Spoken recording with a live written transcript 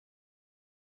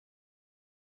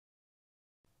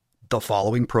The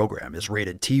following program is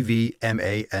rated TV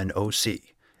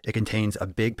MANOC. It contains a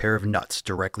big pair of nuts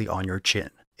directly on your chin.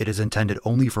 It is intended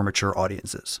only for mature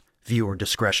audiences. Viewer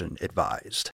discretion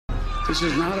advised. This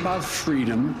is not about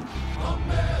freedom.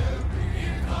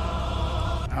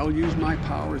 I'll use my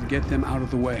power to get them out of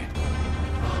the way.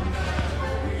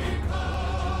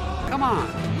 Come on.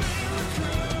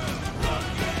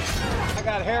 I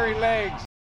got hairy legs.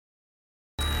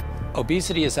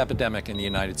 Obesity is epidemic in the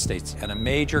United States and a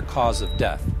major cause of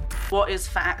death. What is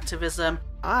fat activism?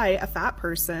 I, a fat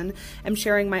person, am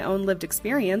sharing my own lived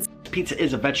experience. Pizza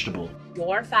is a vegetable.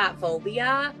 Your fat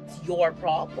phobia is your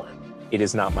problem. It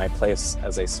is not my place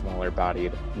as a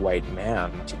smaller-bodied white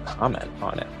man to comment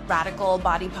on it. Radical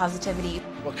body positivity.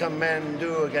 What can men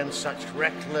do against such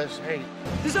reckless hate?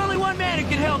 There's only one man who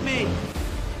can help me.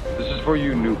 This is for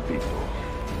you new people.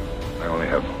 I only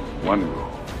have one rule.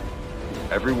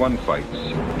 Everyone fights,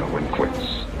 no one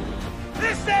quits.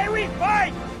 This day we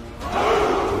fight!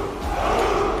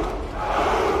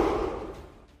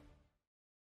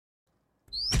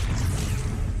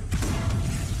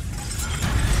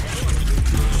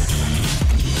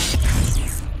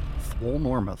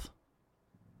 Swolnormouth.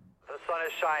 The sun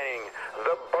is shining,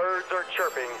 the birds are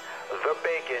chirping, the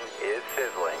bacon is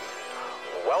sizzling.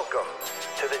 Welcome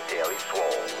to the Daily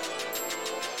Swole.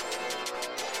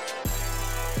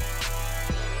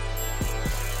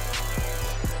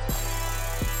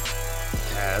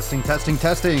 Testing. Testing,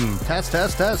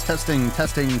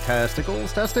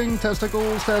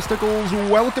 testicles.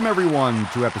 Welcome, everyone,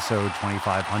 to episode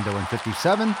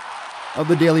 2557 of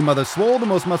the Daily Mother Swole, the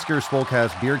most muscular swolecast,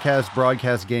 beercast,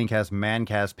 broadcast, gangcast,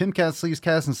 mancast, pimpcast,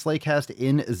 sleazecast, and slaycast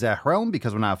in the realm.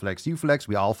 Because when I flex, you flex,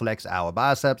 we all flex our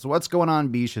biceps. What's going on,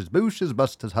 beaches, booshes,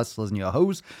 bustas, hustlers, and your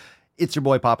hoes? It's your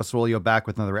boy Papa Swolio back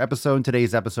with another episode.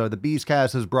 Today's episode of the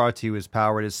Beastcast is brought to you as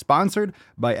powered, is sponsored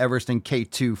by Everest and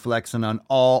K2, flexing on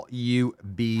all you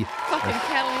be. Fucking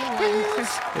Catalina wine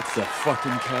mixer. It's the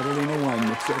fucking Catalina wine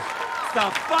mixer. The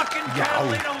fucking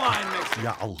Catalina wine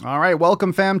mixer. All right,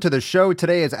 welcome fam to the show.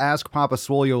 Today is Ask Papa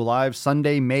Swolio Live,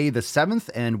 Sunday, May the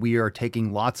 7th, and we are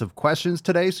taking lots of questions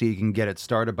today, so you can get it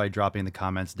started by dropping the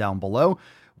comments down below.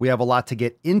 We have a lot to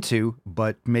get into,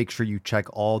 but make sure you check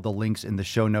all the links in the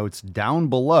show notes down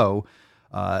below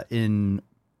in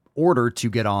order to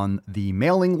get on the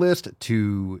mailing list,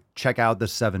 to check out the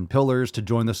 7 pillars, to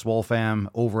join the Swole fam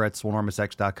over at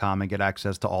swolenormousx.com and get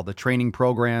access to all the training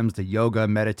programs, the yoga,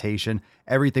 meditation,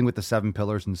 everything with the 7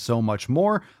 pillars and so much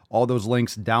more. All those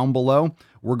links down below.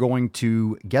 We're going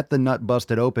to get the nut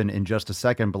busted open in just a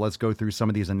second, but let's go through some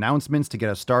of these announcements to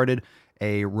get us started.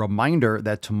 A reminder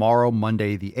that tomorrow,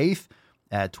 Monday the 8th,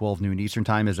 at 12 noon Eastern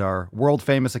Time, is our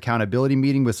world-famous accountability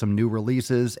meeting with some new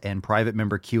releases and private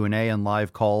member Q&A and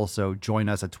live calls. So join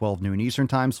us at 12 noon Eastern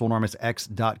Time,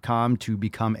 swolenormousx.com to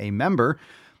become a member.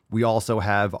 We also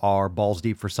have our Balls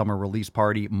Deep for Summer release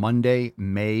party Monday,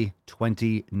 May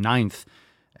 29th.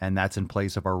 And that's in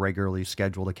place of our regularly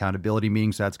scheduled accountability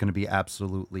meetings. So that's going to be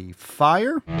absolutely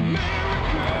fire.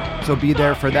 So be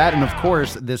there for that. And of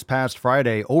course, this past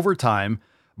Friday, Overtime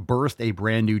birthed a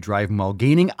brand new driving while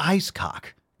gaining ice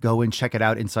cock. Go and check it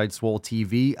out inside Swole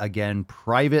TV. Again,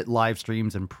 private live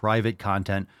streams and private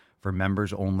content for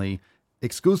members only,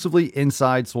 exclusively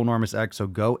inside Swolenormous X. So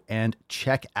go and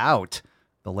check out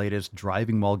the latest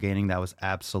driving while gaining. That was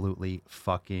absolutely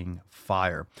fucking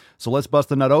fire. So let's bust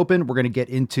the nut open. We're going to get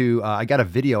into, I got a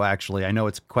video actually. I know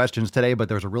it's questions today, but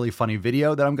there's a really funny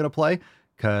video that I'm going to play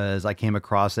because I came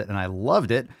across it and I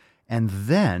loved it. And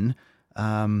then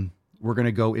we're going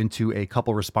to go into a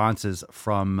couple responses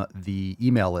from the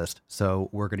email list. So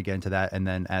we're going to get into that. And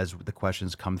then as the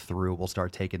questions come through, we'll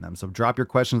start taking them. So drop your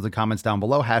questions in the comments down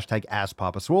below. Hashtag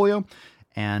AskPapaSwolio.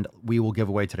 And we will give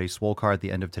away today's Swole card at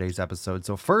the end of today's episode.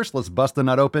 So first, let's bust the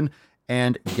nut open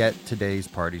and get today's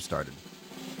party started.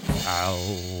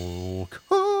 Ow.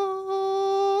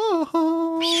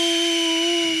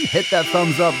 Hit that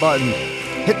thumbs up button.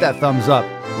 Hit that thumbs up.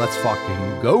 Let's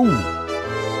fucking go.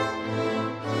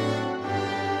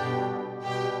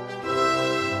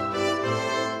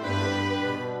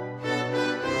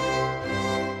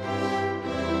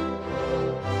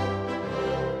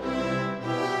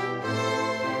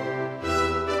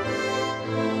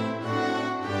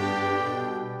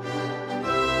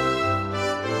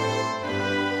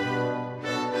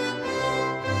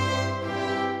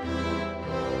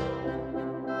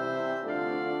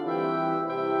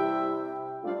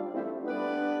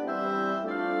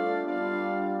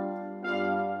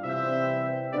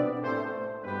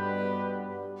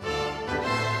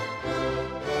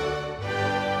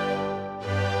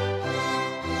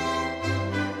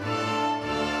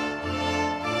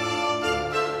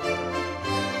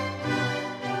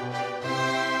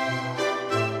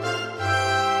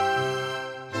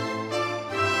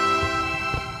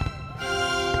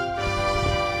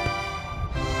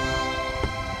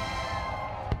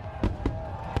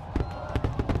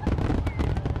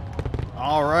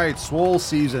 All right, Swole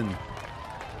season.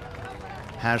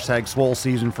 Hashtag Swole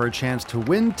season for a chance to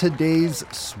win today's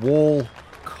Swole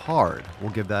card.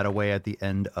 We'll give that away at the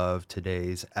end of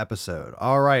today's episode.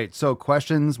 All right, so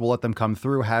questions, we'll let them come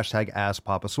through. Hashtag Ask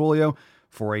Papa Swolio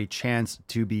for a chance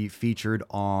to be featured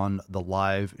on the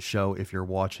live show if you're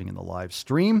watching in the live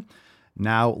stream.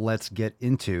 Now let's get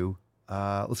into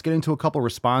a couple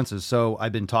responses. So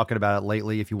I've been talking about it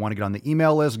lately. If you want to get on the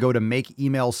email list, go to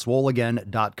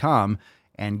makeemailswoleagain.com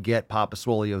and get Papa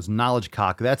Swolio's knowledge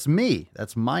cock. That's me.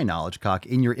 That's my knowledge cock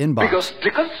in your inbox.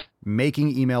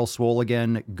 Making Email Swole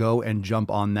Again. Go and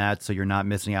jump on that so you're not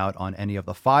missing out on any of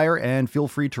the fire. And feel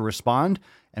free to respond,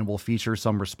 and we'll feature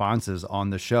some responses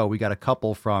on the show. We got a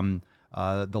couple from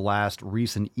the last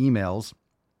recent emails.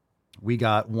 We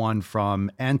got one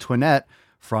from Antoinette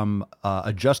from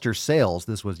Adjuster Sales.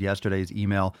 This was yesterday's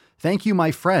email. Thank you, my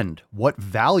friend. What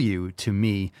value to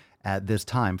me at this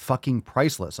time? Fucking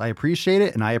priceless. I appreciate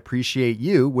it, and I appreciate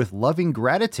you with loving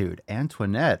gratitude.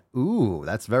 Antoinette. Ooh,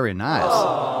 that's very nice.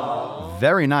 Aww.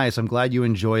 Very nice. I'm glad you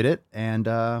enjoyed it, and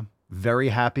very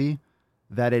happy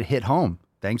that it hit home.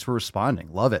 Thanks for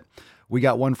responding. Love it. We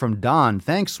got one from Don.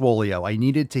 Thanks, Swolio. I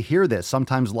needed to hear this.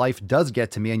 Sometimes life does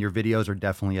get to me, and your videos are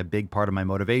definitely a big part of my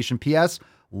motivation. P.S.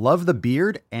 Love the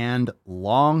beard and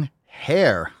long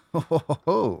hair. Wait,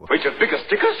 your biggest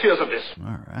stickers? Here's of this.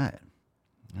 All right.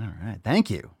 Thank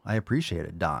you. I appreciate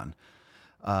it, Don.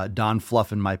 Don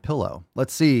fluffing my pillow.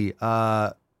 Let's see.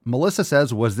 Melissa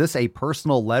says, was this a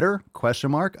personal letter? ?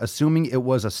 Assuming it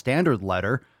was a standard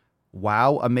letter.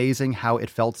 Wow, amazing how it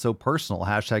felt so personal.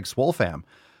 Hashtag SwoleFam.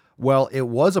 Well, it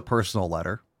was a personal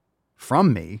letter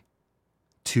from me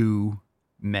to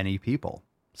many people.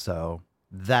 So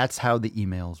that's how the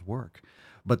emails work.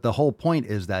 But the whole point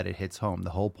is that it hits home.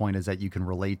 The whole point is that you can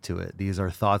relate to it. These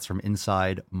are thoughts from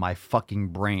inside my fucking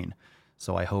brain.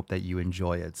 So I hope that you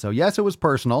enjoy it. So yes, it was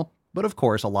personal, but of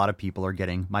course, a lot of people are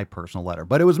getting my personal letter.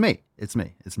 But it was me. It's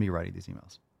me. It's me writing these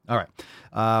emails. All right.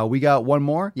 We got one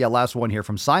more. Yeah, last one here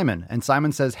from Simon. And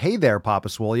Simon says, hey there, Papa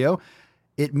Swolio.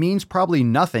 It means probably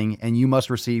nothing, and you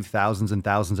must receive thousands and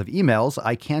thousands of emails.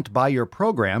 I can't buy your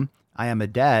program. I am a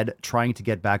dad trying to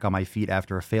get back on my feet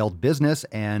after a failed business,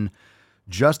 and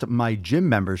just my gym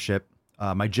membership,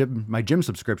 my gym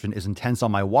subscription is intense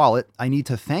on my wallet. I need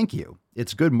to thank you.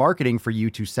 It's good marketing for you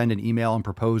to send an email and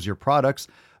propose your products,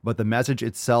 but the message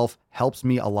itself helps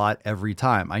me a lot every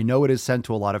time. I know it is sent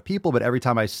to a lot of people, but every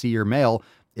time I see your mail,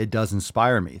 it does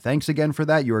inspire me. Thanks again for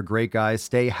that. You're a great guy.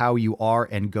 Stay how you are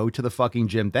and go to the fucking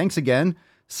gym. Thanks again,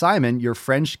 Simon, your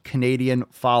French-Canadian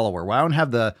follower. Well, I don't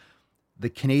have the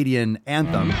Canadian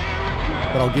anthem,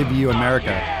 but I'll give you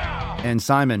America. And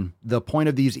Simon, the point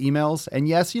of these emails, and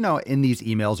yes, in these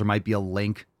emails, there might be a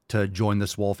link to join the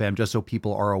Swole fam, just so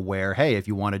people are aware, hey, if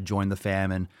you want to join the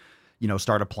fam and,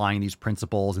 start applying these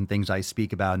principles and things I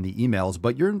speak about in the emails,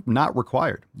 but you're not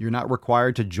required. You're not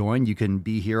required to join. You can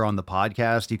be here on the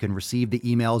podcast. You can receive the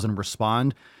emails and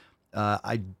respond.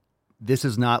 This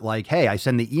is not like, hey, I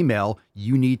send the email,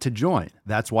 you need to join.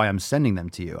 That's why I'm sending them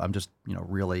to you. I'm just,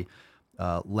 really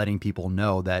letting people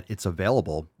know that it's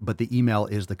available, but the email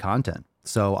is the content.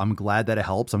 So I'm glad that it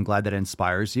helps. I'm glad that it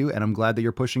inspires you, and I'm glad that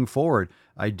you're pushing forward.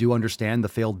 I do understand the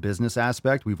failed business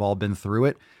aspect. We've all been through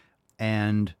it.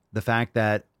 And the fact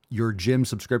that your gym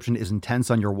subscription is intense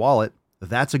on your wallet,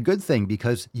 that's a good thing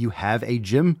because you have a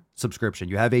gym subscription.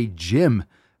 You have a gym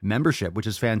membership, which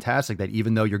is fantastic, that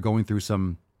even though you're going through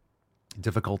some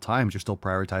difficult times, you're still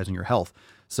prioritizing your health.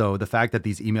 So the fact that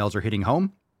these emails are hitting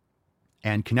home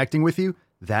and connecting with you,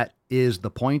 that is the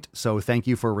point. So thank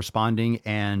you for responding,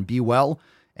 and be well,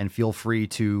 and feel free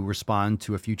to respond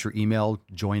to a future email,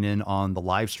 join in on the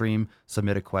live stream,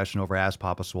 submit a question over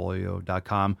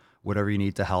askpapaswolio.com, whatever you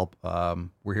need to help.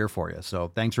 We're here for you.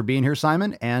 So thanks for being here,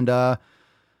 Simon. And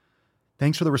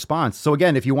thanks for the response. So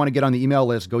again, if you want to get on the email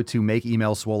list, go to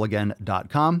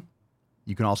makeemailswoleagain.com.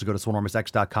 You can also go to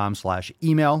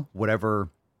swolenormousx.com/email, whatever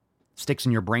sticks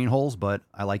in your brain holes, but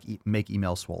I like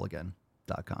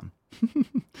makeemailswoleagain.com.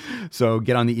 So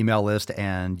get on the email list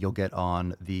and you'll get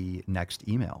on the next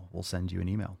email. We'll send you an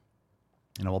email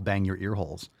and it will bang your ear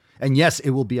holes. And yes, it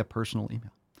will be a personal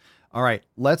email. All right,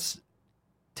 let's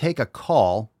take a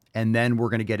call, and then we're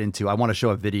going to get into, I want to show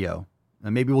a video,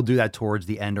 and maybe we'll do that towards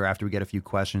the end or after we get a few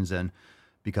questions in,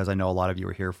 because I know a lot of you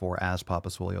are here for Ask Papa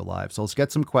Swolio Live. So let's get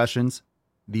some questions.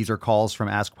 These are calls from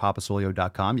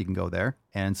askpapaswolio.com. You can go there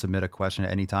and submit a question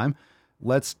at any time.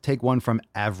 Let's take one from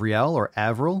Avriel or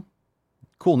Avril.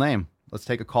 Cool name. Let's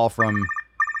take a call from,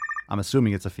 I'm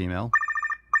assuming it's a female.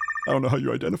 I don't know how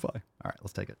you identify. All right,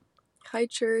 let's take it. Hi,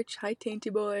 church. Hi,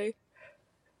 Tainty Boy.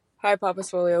 Hi, Papa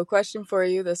Swolio. Question for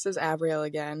you. This is Abrielle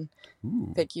again.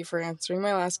 Ooh. Thank you for answering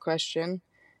my last question.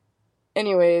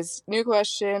 Anyways, new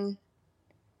question.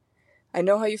 I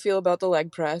know how you feel about the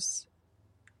leg press,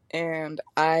 and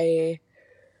I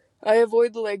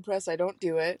avoid the leg press. I don't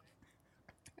do it.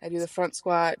 I do the front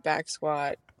squat, back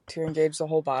squat to engage the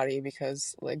whole body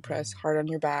because leg press, hard on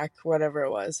your back, whatever it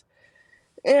was.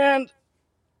 And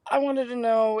I wanted to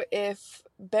know if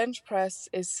bench press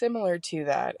is similar to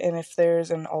that and if there's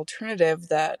an alternative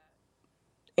that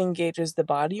engages the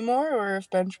body more, or if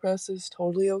bench press is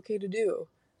totally okay to do.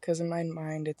 Because in my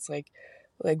mind, it's like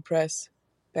leg press,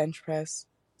 bench press,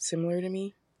 similar to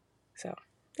me. So,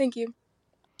 thank you.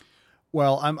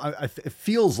 Well, it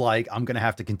feels like I'm going to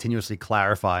have to continuously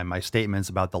clarify my statements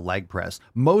about the leg press.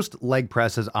 Most leg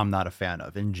presses I'm not a fan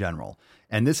of in general.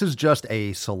 And this is just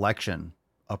a selection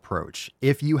approach.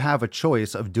 If you have a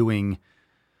choice of doing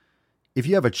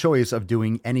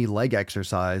any leg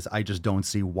exercise, I just don't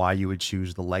see why you would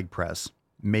choose the leg press.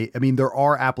 There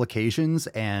are applications,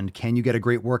 and can you get a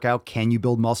great workout? Can you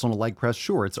build muscle in a leg press?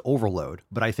 Sure, it's overload,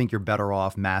 but I think you're better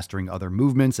off mastering other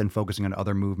movements and focusing on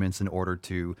other movements in order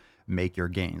to make your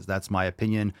gains. That's my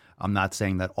opinion. I'm not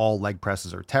saying that all leg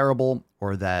presses are terrible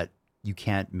or that you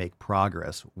can't make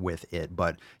progress with it,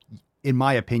 but in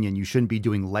my opinion, you shouldn't be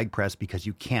doing leg press because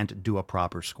you can't do a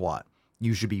proper squat.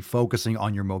 You should be focusing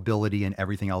on your mobility and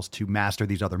everything else to master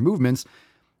these other movements.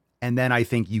 And then I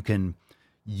think you can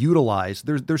utilize,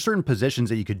 there's certain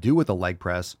positions that you could do with a leg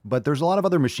press, but there's a lot of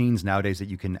other machines nowadays that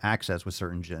you can access with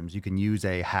certain gyms. You can use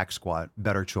a hack squat,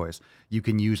 better choice. You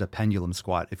can use a pendulum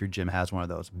squat if your gym has one of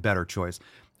those, better choice,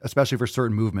 especially for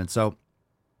certain movements. So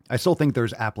I still think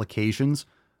there's applications,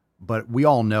 but we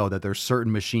all know that there's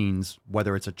certain machines,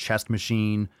 whether it's a chest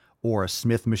machine or a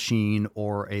Smith machine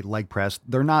or a leg press,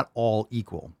 they're not all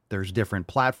equal. There's different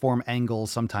platform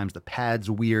angles. Sometimes the pad's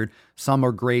weird. Some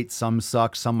are great. Some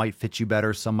suck. Some might fit you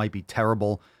better. Some might be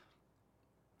terrible.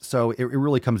 So it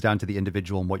really comes down to the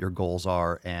individual and what your goals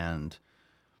are. And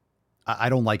I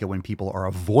don't like it when people are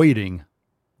avoiding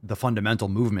the fundamental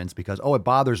movements because, oh, it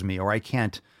bothers me, or I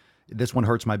can't, this one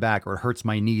hurts my back, or it hurts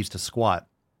my knees to squat.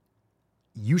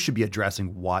 You should be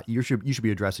addressing you should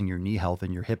be addressing your knee health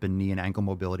and your hip and knee and ankle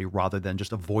mobility rather than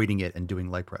just avoiding it and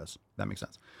doing leg press. That makes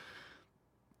sense.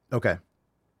 Okay.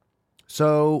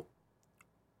 So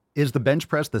is the bench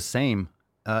press the same?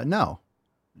 No.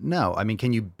 I mean,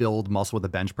 can you build muscle with a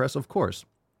bench press? Of course.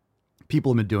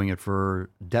 People have been doing it for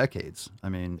decades. I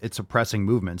mean, it's a pressing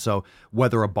movement. So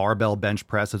whether a barbell bench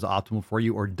press is optimal for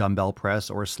you, or dumbbell press,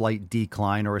 or a slight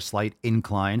decline or a slight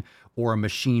incline, or a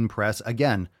machine press,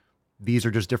 again, these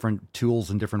are just different tools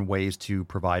and different ways to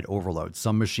provide overload.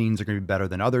 Some machines are going to be better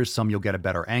than others. Some you'll get a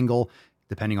better angle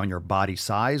depending on your body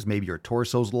size. Maybe your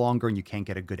torso's longer and you can't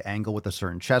get a good angle with a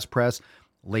certain chest press.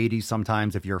 Ladies,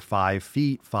 sometimes if you're 5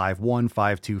 feet, 5'1",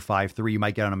 5'2", 5'3", you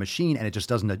might get on a machine and it just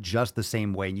doesn't adjust the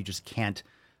same way and you just can't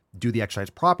do the exercise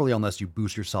properly unless you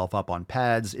boost yourself up on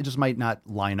pads. It just might not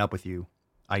line up with you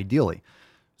ideally.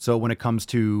 So when it comes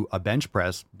to a bench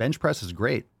press is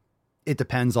great. It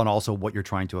depends on also what you're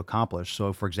trying to accomplish.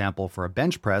 So for example, for a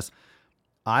bench press,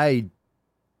 I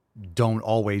don't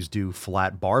always do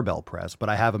flat barbell press, but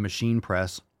I have a machine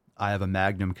press. I have a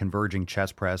Magnum converging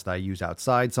chest press that I use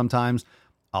outside sometimes.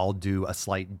 I'll do a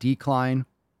slight decline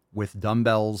with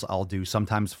dumbbells. I'll do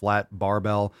sometimes flat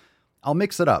barbell. I'll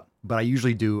mix it up, but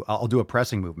I'll do a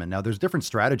pressing movement. Now there's different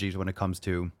strategies when it comes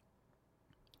to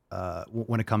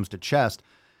chest.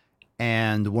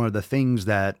 And one of the things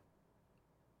that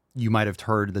you might have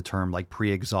heard the term like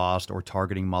pre-exhaust or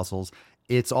targeting muscles.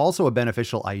 It's also a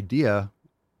beneficial idea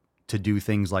to do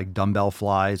things like dumbbell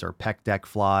flies or pec deck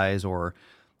flies or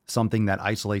something that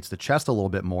isolates the chest a little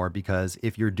bit more, because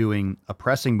if you're doing a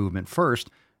pressing movement first,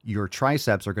 your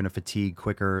triceps are going to fatigue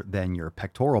quicker than your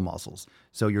pectoral muscles.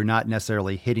 So you're not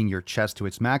necessarily hitting your chest to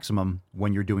its maximum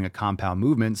when you're doing a compound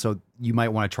movement. So you might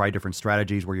want to try different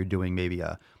strategies where you're doing maybe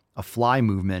a fly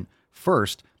movement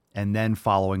first, and then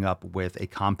following up with a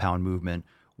compound movement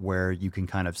where you can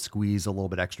kind of squeeze a little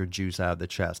bit extra juice out of the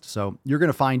chest. So you're going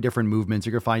to find different movements.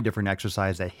 You're going to find different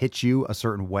exercises that hit you a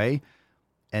certain way.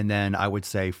 And then I would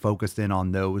say focus in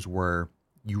on those where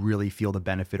you really feel the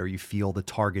benefit or you feel the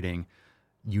targeting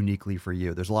uniquely for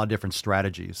you. There's a lot of different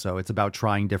strategies. So it's about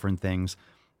trying different things.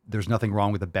 There's nothing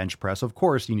wrong with a bench press. Of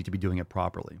course, you need to be doing it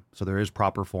properly. So there is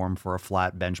proper form for a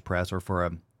flat bench press or for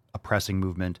a pressing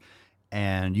movement.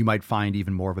 And you might find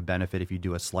even more of a benefit if you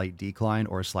do a slight decline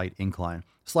or a slight incline.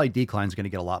 Slight decline is going to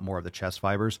get a lot more of the chest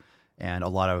fibers. And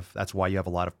that's why you have a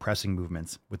lot of pressing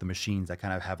movements with the machines that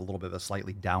kind of have a little bit of a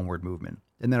slightly downward movement.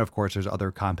 And then of course there's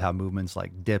other compound movements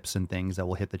like dips and things that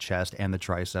will hit the chest and the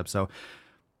triceps. So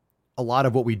a lot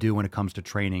of what we do when it comes to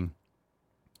training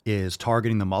is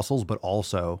targeting the muscles, but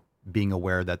also being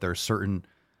aware that there are certain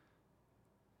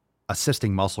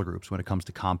assisting muscle groups when it comes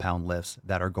to compound lifts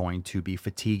that are going to be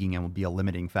fatiguing and will be a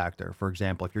limiting factor. For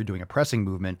example, if you're doing a pressing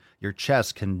movement, your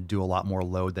chest can do a lot more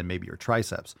load than maybe your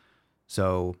triceps.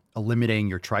 So eliminating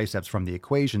your triceps from the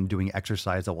equation, doing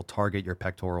exercise that will target your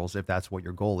pectorals, if that's what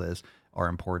your goal is, are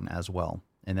important as well.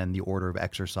 And then the order of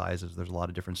exercises, there's a lot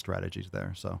of different strategies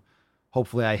there. So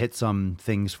hopefully I hit some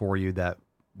things for you that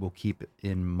will keep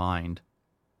in mind,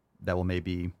 that will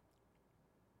maybe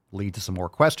lead to some more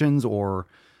questions or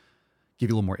give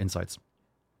you a little more insights.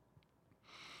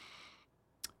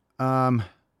 So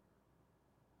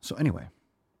anyway,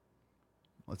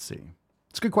 let's see.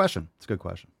 It's a good question.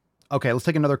 Okay, let's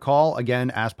take another call.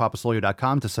 Again,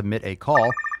 askpapaswolio.com to submit a call.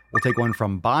 We'll take one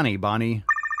from Bonnie. Bonnie,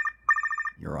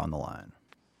 you're on the line.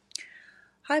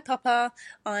 Hi, Papa.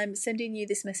 I'm sending you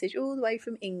this message all the way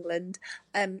from England.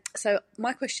 So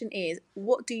my question is,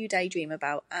 what do you daydream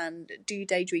about, and do you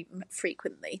daydream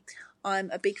frequently?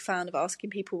 I'm a big fan of asking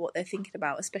people what they're thinking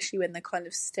about, especially when they're kind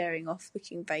of staring off,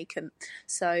 looking vacant.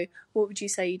 So what would you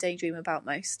say you daydream about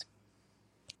most?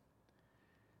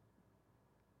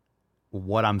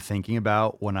 What I'm thinking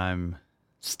about when I'm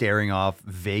staring off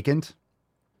vacant?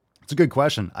 It's a good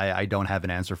question. I don't have an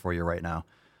answer for you right now.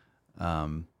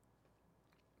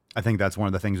 I think that's one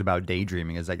of the things about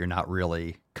daydreaming, is that you're not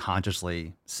really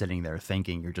consciously sitting there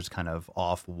thinking. You're just kind of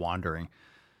off wandering.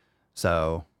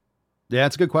 So yeah,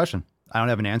 it's a good question. I don't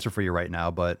have an answer for you right now,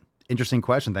 but interesting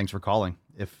question. Thanks for calling.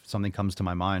 If something comes to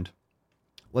my mind,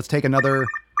 let's take another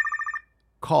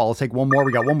call. Let's take one more.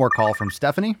 We got one more call from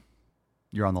Stephanie.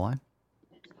 You're on the line.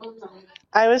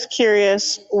 I was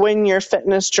curious when your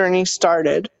fitness journey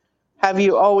started. Have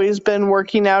you always been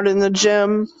working out in the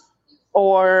gym,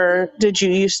 or did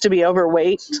you used to be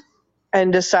overweight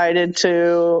and decided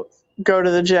to go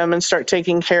to the gym and start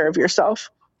taking care of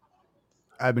yourself?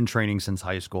 I've been training since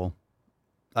high school.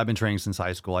 I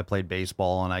played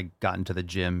baseball and I got into the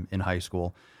gym in high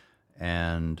school,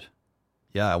 and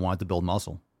yeah, I wanted to build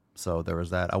muscle. So there was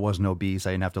that. I wasn't obese.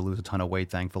 I didn't have to lose a ton of weight,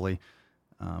 thankfully.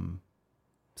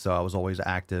 So I was always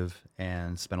active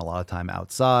and spent a lot of time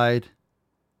outside.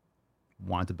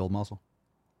 Wanted to build muscle.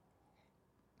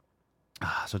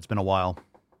 So it's been a while.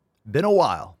 Been a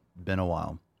while.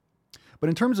 But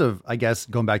in terms of, I guess,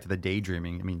 going back to the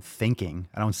daydreaming, I mean, thinking,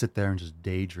 I don't sit there and just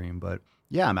daydream, but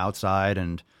yeah, I'm outside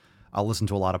and I'll listen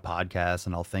to a lot of podcasts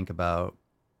and I'll think about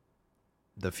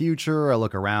the future. I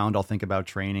look around, I'll think about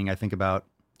training. I think about,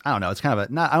 I don't know, it's kind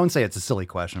of I wouldn't say it's a silly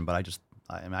question, but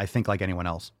I think like anyone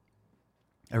else.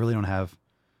 I really don't have,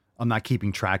 I'm not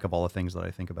keeping track of all the things that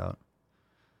I think about.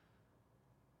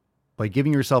 By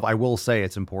giving yourself, I will say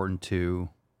it's important to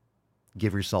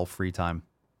give yourself free time,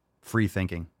 free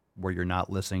thinking, where you're not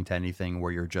listening to anything,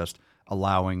 where you're just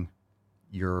allowing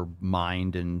your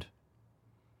mind and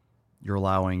you're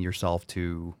allowing yourself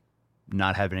to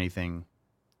not have anything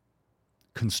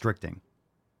constricting.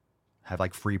 Have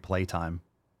like free play time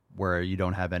where you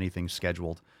don't have anything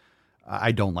scheduled.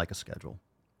 I don't like a schedule.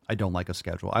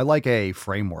 I like a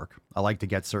framework. I like to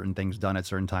get certain things done at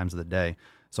certain times of the day.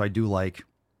 So I do like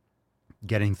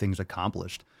getting things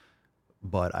accomplished,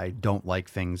 but I don't like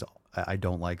things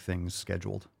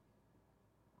scheduled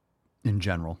in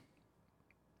general.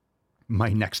 My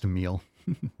next meal,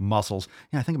 muscles.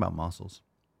 Yeah, I think about muscles.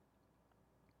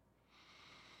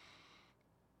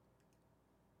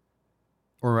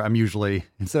 Or I'm usually,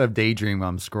 instead of daydreaming,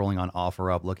 I'm scrolling on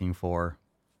OfferUp looking for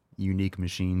unique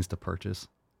machines to purchase.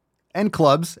 And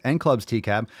clubs,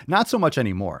 TCAB. Not so much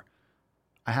anymore.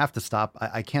 I have to stop.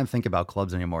 I can't think about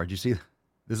clubs anymore. Did you see?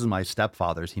 This is my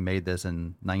stepfather's. He made this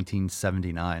in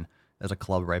 1979. There's a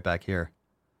club right back here.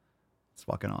 It's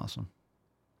fucking awesome.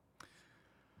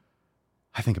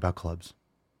 I think about clubs.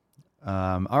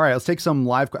 All right, let's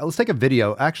take a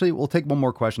video. Actually, we'll take one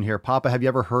more question here. Papa, have you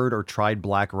ever heard or tried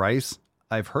black rice?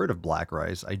 I've heard of black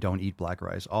rice. I don't eat black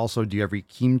rice. Also, do you ever eat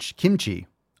kimchi?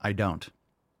 I don't.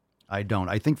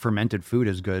 I think fermented food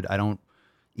is good. I don't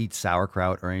eat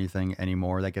sauerkraut or anything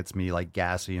anymore. That gets me like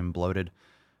gassy and bloated.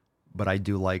 But I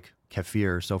do like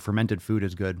kefir, so fermented food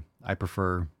is good. I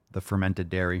prefer the fermented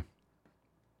dairy.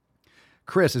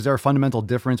 Chris, is there a fundamental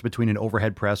difference between an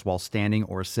overhead press while standing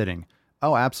or sitting?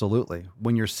 Oh, absolutely.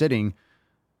 When you're sitting,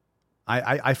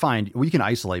 I find you can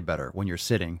isolate better when you're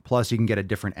sitting. Plus, you can get a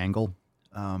different angle.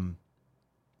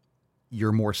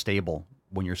 You're more stable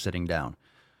when you're sitting down.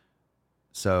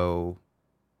 So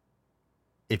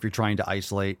if you're trying to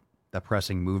isolate the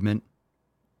pressing movement,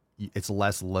 it's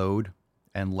less load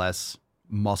and less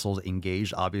muscles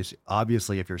engaged.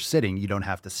 Obviously, if you're sitting, you don't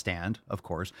have to stand, of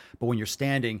course. But when you're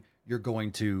standing, you're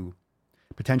going to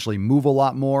potentially move a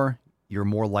lot more. You're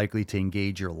more likely to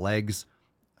engage your legs.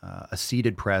 A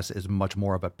seated press is much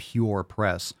more of a pure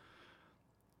press,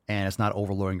 and it's not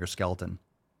overloading your skeleton.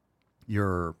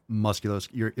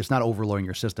 It's not overloading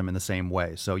your system in the same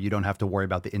way. So you don't have to worry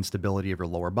about the instability of your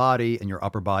lower body and your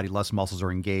upper body. Less muscles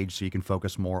are engaged, so you can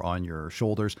focus more on your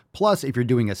shoulders. Plus, if you're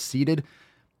doing a seated,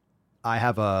 I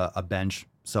have a bench,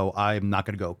 so I'm not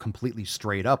going to go completely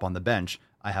straight up on the bench.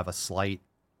 I have a slight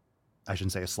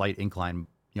incline.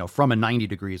 From a 90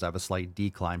 degrees, I have a slight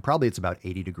decline. Probably it's about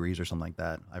 80 degrees or something like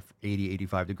that. 80,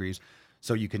 85 degrees.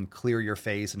 So you can clear your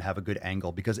face and have a good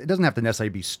angle, because it doesn't have to necessarily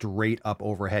be straight up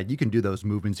overhead. You can do those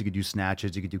movements. You could do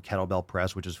snatches. You could do kettlebell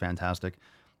press, which is fantastic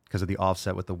because of the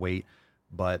offset with the weight.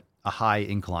 But a high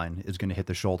incline is going to hit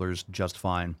the shoulders just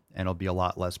fine, and it'll be a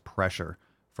lot less pressure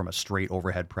from a straight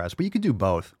overhead press. But you could do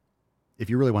both if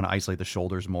you really want to isolate the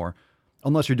shoulders more.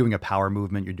 Unless you're doing a power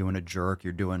movement, you're doing a jerk,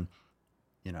 you're doing,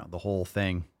 the whole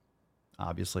thing,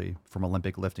 obviously, from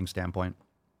Olympic lifting standpoint.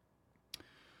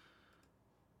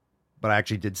 But I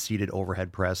actually did seated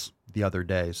overhead press the other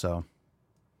day, so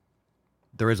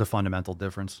there is a fundamental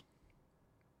difference.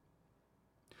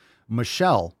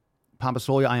 Michelle, Papa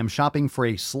Swolio, I am shopping for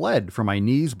a sled for my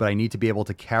knees, but I need to be able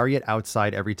to carry it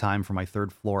outside every time for my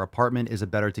third floor apartment. Is it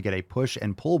better to get a push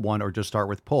and pull one, or just start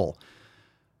with pull?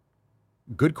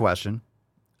 Good question.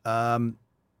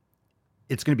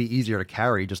 It's going to be easier to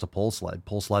carry just a pull sled.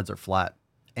 Pull sleds are flat.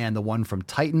 And the one from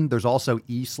Titan, there's also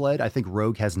E-sled. I think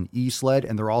Rogue has an E-sled,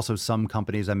 and there are also some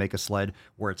companies that make a sled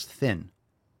where it's thin.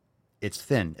 It's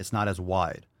thin. It's not as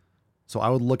wide. So I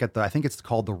would look at I think it's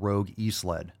called the Rogue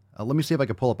E-sled. Let me see if I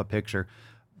can pull up a picture.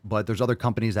 But there's other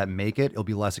companies that make it. It'll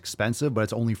be less expensive, but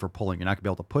it's only for pulling. You're not going to be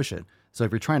able to push it. So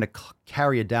if you're trying to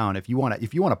carry it down, if you want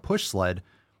a push sled,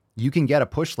 you can get a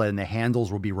push sled and the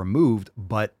handles will be removed.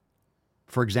 But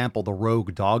for example, the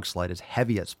Rogue dog sled is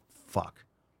heavy as fuck.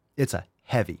 It's a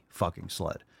heavy fucking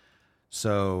sled.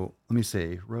 So let me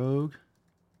see. Rogue.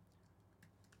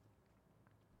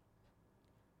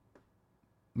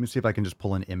 Let me see if I can just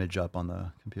pull an image up on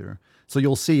the computer. So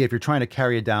you'll see if you're trying to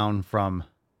carry it down from,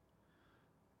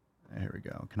 here we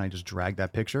go. Can I just drag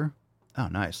that picture? Oh,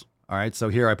 nice. All right. So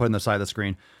here I put on the side of the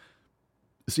screen.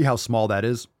 See how small that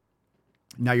is?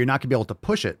 Now you're not going to be able to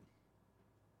push it,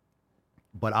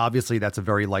 but obviously that's a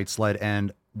very light sled.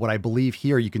 And what I believe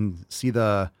here, you can see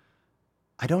I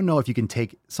don't know if you can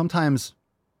sometimes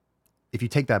if you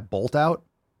take that bolt out,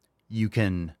 you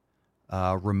can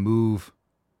you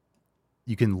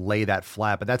can lay that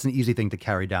flat, but that's an easy thing to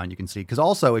carry down. You can see, because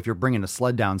also if you're bringing a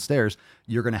sled downstairs,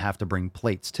 you're going to have to bring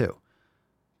plates too.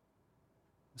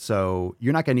 So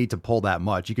you're not going to need to pull that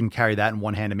much. You can carry that in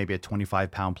one hand and maybe a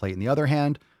 25-pound plate in the other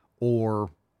hand, or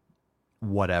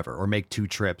whatever, or make 2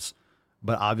 trips.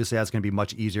 But obviously that's going to be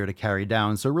much easier to carry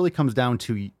down. So it really comes down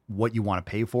to what you want to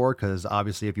pay for, because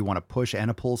obviously if you want to push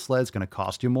and a pull sled, it's going to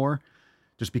cost you more,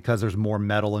 just because there's more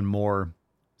metal and more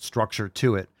structure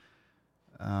to it.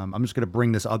 I'm just going to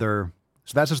bring this other.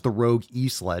 So that's just the Rogue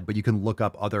E-sled, but you can look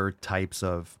up other types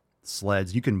of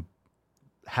sleds. You can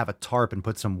have a tarp and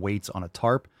put some weights on a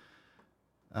tarp.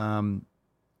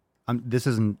 This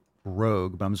isn't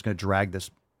Rogue, but I'm just going to drag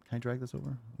this. Can I drag this over?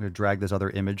 I'm going to drag this other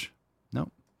image. No.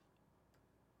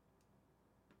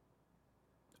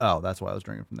 Oh, that's why I was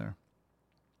drinking from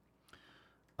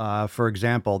there. For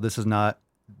example, this is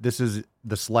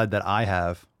the sled that I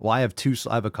have. Well, I have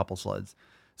a couple sleds.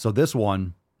 So this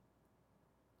one,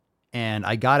 and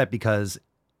I got it because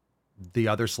the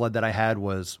other sled that I had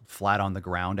was flat on the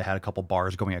ground. It had a couple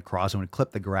bars going across and would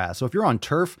clip the grass. So if you're on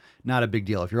turf, not a big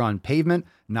deal. If you're on pavement,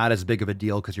 not as big of a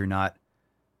deal because you're not,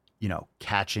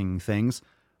 catching things.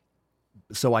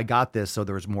 So I got this so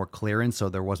there was more clearance, so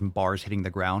there wasn't bars hitting the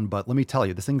ground. But let me tell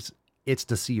you, it's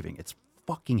deceiving. It's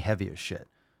fucking heavy as shit.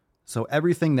 So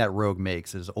everything that Rogue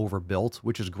makes is overbuilt,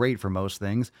 which is great for most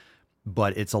things,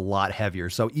 but it's a lot heavier.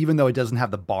 So even though it doesn't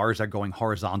have the bars that are going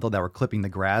horizontal that were clipping the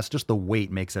grass, just the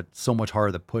weight makes it so much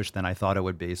harder to push than I thought it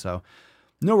would be. So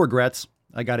no regrets.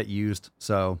 I got it used.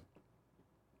 So,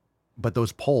 but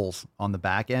those poles on the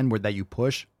back end that you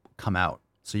push come out.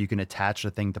 So you can attach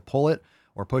the thing to pull it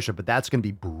or push it, but that's going to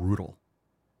be brutal.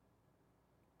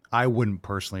 I wouldn't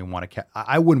personally want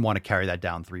to carry that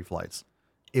down 3 flights.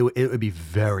 It would be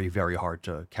very, very hard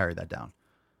to carry that down.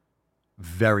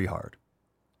 Very hard.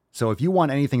 So if you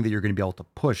want anything that you're going to be able to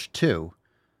push too,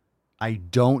 I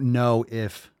don't know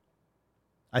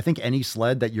I think any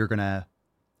sled that you're going to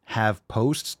have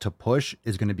posts to push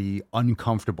is going to be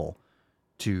uncomfortable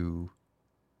to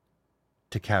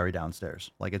carry downstairs.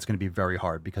 Like, it's going to be very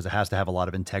hard because it has to have a lot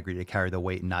of integrity to carry the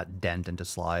weight and not dent and to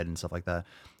slide and stuff like that.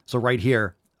 So right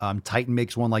here, Titan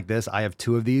makes one like this. I have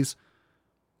 2 of these.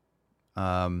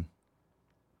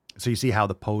 So you see how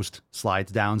the post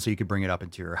slides down so you could bring it up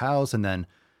into your house and then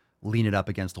lean it up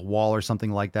against a wall or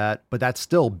something like that. But that's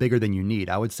still bigger than you need.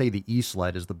 I would say the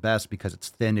E-sled is the best because it's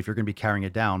thin. If you're going to be carrying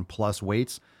it down plus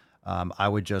weights, I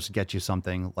would just get you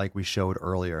something like we showed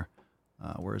earlier.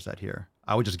 Where is that here?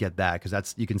 I would just get that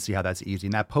because you can see how that's easy.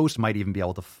 And that post might even be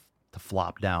able to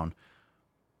flop down.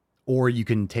 Or you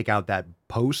can take out that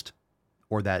post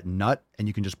or that nut and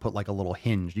you can just put like a little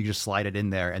hinge. You just slide it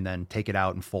in there and then take it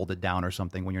out and fold it down or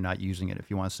something when you're not using it if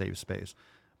you want to save space.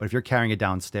 But if you're carrying it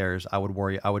downstairs, I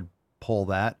would pull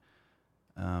that.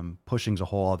 Pushing's a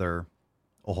whole other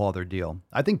deal.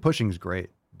 I think pushing's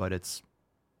great, but it's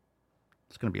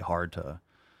going to be hard to,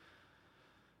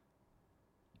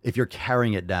 if you're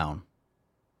carrying it down.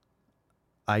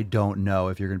 I don't know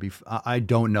if you're going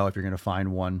to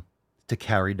find one to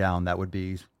carry down that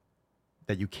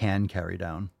you can carry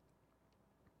down.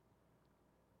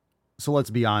 So let's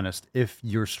be honest. If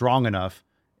you're strong enough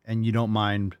and you don't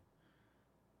mind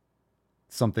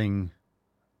something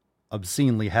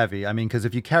obscenely heavy, I mean, because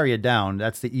if you carry it down,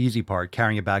 that's the easy part.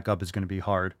 Carrying it back up is going to be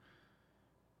hard.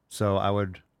 So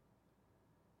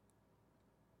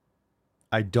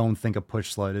I don't think a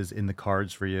push sled is in the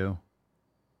cards for you,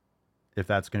 if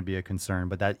that's going to be a concern.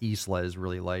 But that E-sled is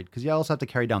really light because you also have to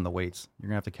carry down the weights. You're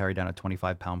going to have to carry down a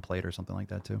 25-pound plate or something like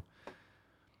that too.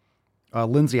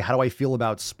 Lindsay, how do I feel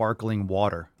about sparkling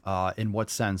water? In what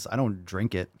sense? I don't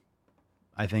drink it.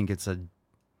 I think I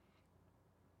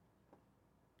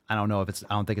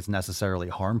don't think it's necessarily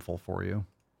harmful for you.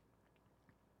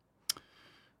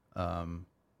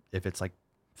 If it's like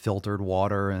filtered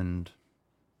water and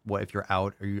what, if you're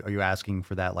out, are you asking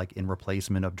for that like in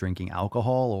replacement of drinking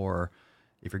alcohol, or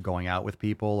if you're going out with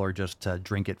people, or just to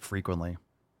drink it frequently?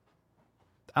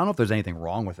 I don't know if there's anything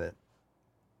wrong with it.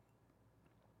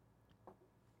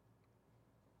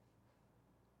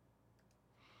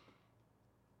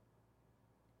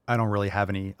 I don't really have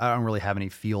any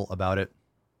feel about it.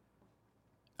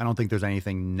 I don't think there's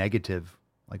anything negative,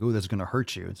 like, ooh, this is going to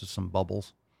hurt you. It's just some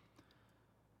bubbles.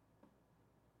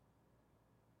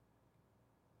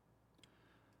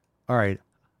 All right.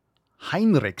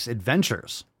 Heinrich's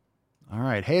Adventures. All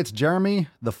right. Hey, it's Jeremy,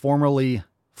 the formerly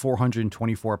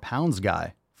 424 pounds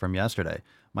guy from yesterday.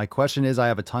 My question is, I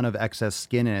have a ton of excess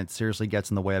skin and it seriously gets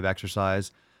in the way of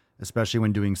exercise, especially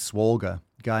when doing Swolga.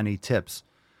 Got any tips?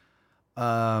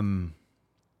 I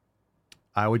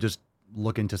would just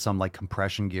look into some like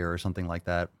compression gear or something like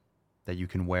that you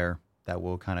can wear that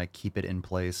will kind of keep it in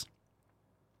place.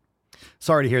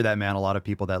 Sorry to hear that, man. A lot of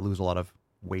people that lose a lot of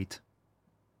weight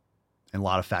and a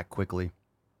lot of fat quickly.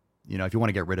 You know, if you want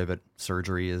to get rid of it,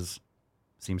 surgery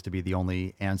seems to be the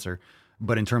only answer.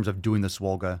 But in terms of doing the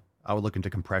Swolga, I would look into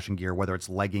compression gear, whether it's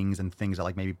leggings and things that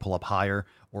like maybe pull up higher,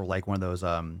 or like one of those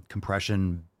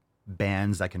compression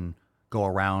bands that can go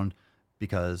around.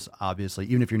 Because obviously,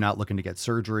 even if you're not looking to get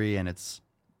surgery and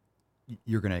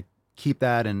you're going to keep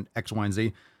that and X, Y, and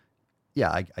Z.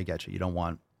 Yeah, I get you. You don't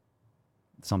want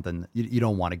something, you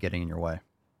don't want it getting in your way.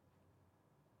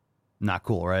 Not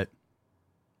cool, right?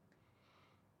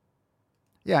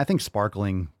 Yeah, I think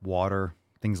sparkling water,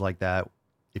 things like that,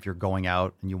 if you're going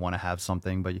out and you want to have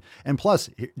something, and plus,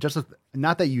 just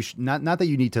not that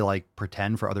you need to like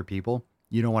pretend for other people.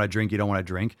 You don't want to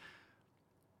drink.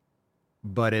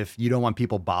 But if you don't want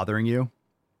people bothering you,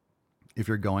 if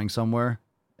you're going somewhere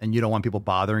and you don't want people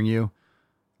bothering you,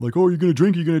 like, oh, you're going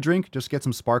to drink, just get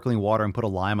some sparkling water and put a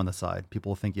lime on the side. People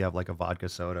will think you have like a vodka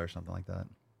soda or something like that.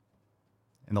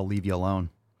 And they'll leave you alone.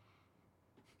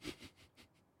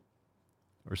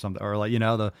 Or something, or like,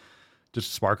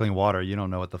 just sparkling water. You don't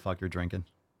know what the fuck you're drinking.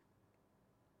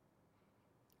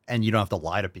 And you don't have to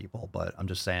lie to people, but I'm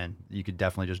just saying you could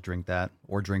definitely just drink that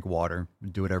or drink water,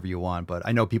 do whatever you want. But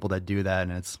I know people that do that,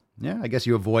 and I guess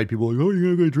you avoid people like, oh,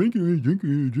 you're going to drink, you're going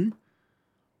to drink.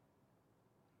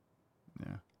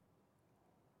 Yeah.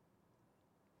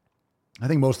 I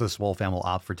think most of the Swole fam will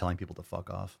opt for telling people to fuck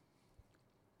off.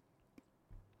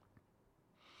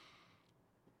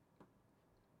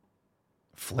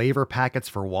 Flavor packets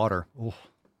for water. Oh,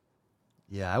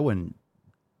 yeah, I wouldn't.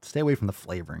 Stay away from the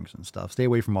flavorings and stuff. Stay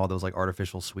away from all those like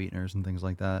artificial sweeteners and things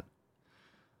like that.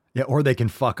 Yeah, or they can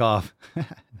fuck off.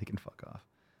 They can fuck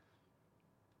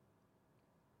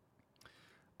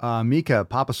off. Mika,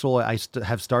 Papa Soul, I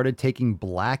have started taking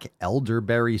black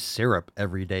elderberry syrup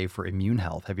every day for immune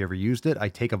health. Have you ever used it? I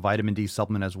take a vitamin D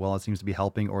supplement as well. It seems to be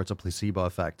helping, or it's a placebo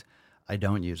effect. I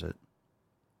don't use it.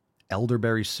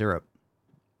 Elderberry syrup.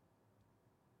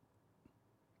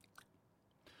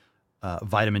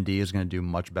 Vitamin D is going to do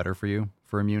much better for you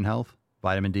for immune health.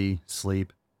 Vitamin D,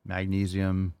 sleep,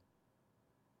 magnesium,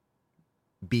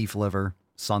 beef liver,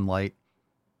 sunlight.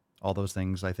 All those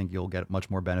things I think you'll get much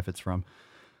more benefits from.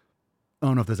 I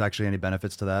don't know if there's actually any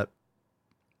benefits to that.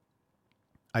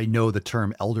 I know the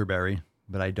term elderberry,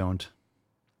 but I don't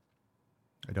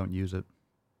use it.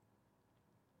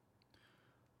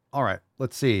 All right,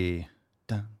 let's see.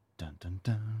 Dun, dun, dun,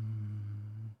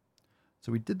 dun.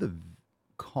 So we did the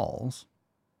calls.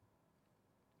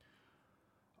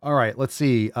 All right, let's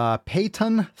see.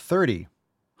 Payton30.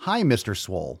 Hi, Mr.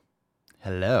 Swole.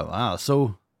 Hello. Wow,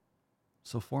 so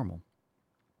formal.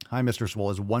 Hi, Mr.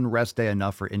 Swole. Is one rest day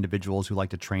enough for individuals who like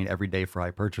to train every day for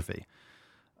hypertrophy?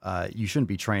 You shouldn't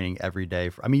be training every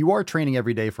day. You are training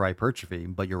every day for hypertrophy,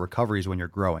 but your recovery is when you're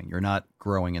growing. You're not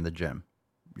growing in the gym.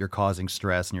 You're causing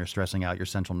stress and you're stressing out your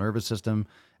central nervous system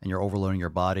and you're overloading your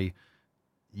body.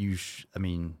 You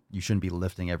shouldn't be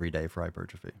lifting every day for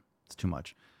hypertrophy. It's too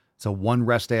much. So one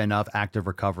rest day enough, active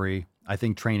recovery. I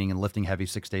think training and lifting heavy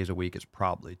 6 days a week is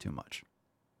probably too much,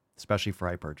 especially for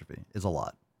hypertrophy. It's a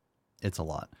lot. It's a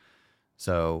lot.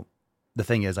 So the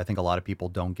thing is, I think a lot of people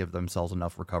don't give themselves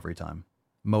enough recovery time.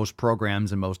 Most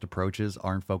programs and most approaches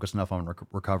aren't focused enough on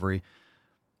recovery.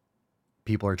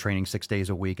 People are training 6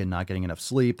 days a week and not getting enough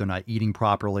sleep. They're not eating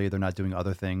properly. They're not doing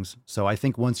other things. So I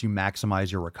think once you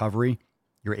maximize your recovery,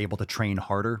 you're able to train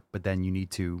harder, but then you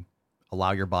need to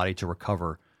allow your body to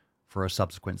recover for a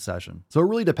subsequent session. So it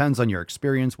really depends on your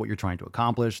experience, what you're trying to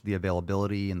accomplish, the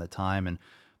availability and the time. And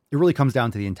it really comes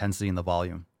down to the intensity and the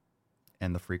volume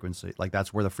and the frequency. Like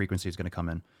that's where the frequency is going to come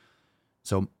in.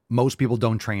 So most people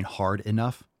don't train hard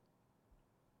enough.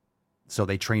 So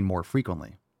they train more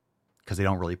frequently because they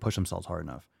don't really push themselves hard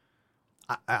enough.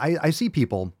 I see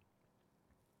people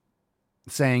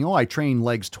saying, oh, I train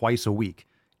legs twice a week.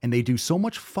 And they do so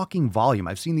much fucking volume.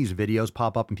 I've seen these videos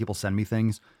pop up and people send me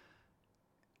things.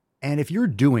 And if you're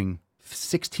doing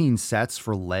 16 sets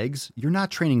for legs, you're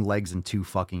not training legs in 2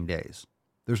 fucking days.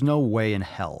 There's no way in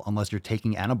hell unless you're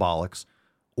taking anabolics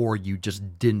or you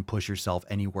just didn't push yourself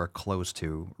anywhere close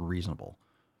to reasonable.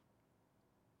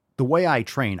 The way I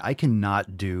train, I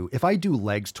cannot do, if I do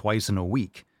legs twice in a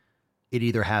week, it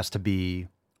either has to be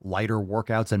lighter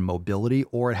workouts and mobility,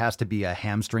 or it has to be a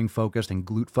hamstring focused and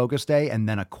glute focused day and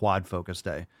then a quad focused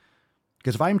day.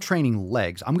 Because if I'm training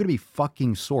legs, I'm going to be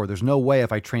fucking sore. There's no way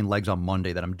if I train legs on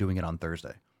Monday that I'm doing it on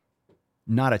Thursday.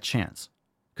 Not a chance.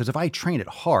 Because if I train it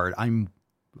hard, I'm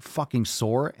fucking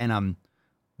sore and I'm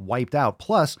wiped out.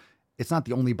 Plus, it's not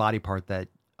the only body part that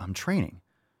I'm training.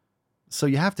 So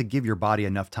you have to give your body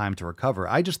enough time to recover.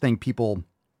 I just think people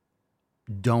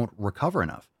don't recover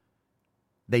enough.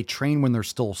 They train when they're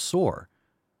still sore.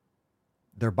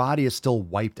 Their body is still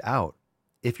wiped out.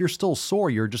 If you're still sore,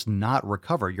 you're just not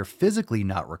recovered. You're physically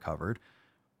not recovered.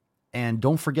 And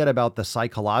don't forget about the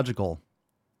psychological,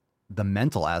 the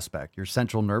mental aspect, your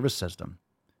central nervous system.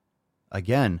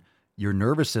 Again, your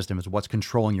nervous system is what's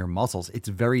controlling your muscles. It's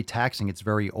very taxing. It's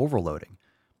very overloading.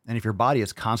 And if your body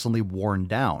is constantly worn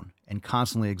down and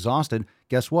constantly exhausted,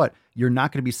 guess what? You're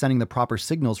not going to be sending the proper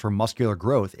signals for muscular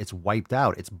growth. It's wiped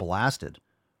out. It's blasted.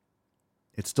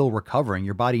 It's still recovering.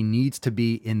 Your body needs to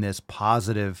be in this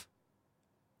positive,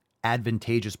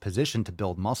 advantageous position to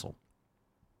build muscle.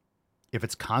 If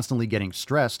it's constantly getting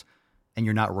stressed and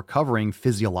you're not recovering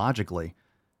physiologically,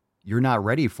 you're not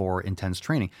ready for intense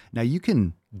training. Now, you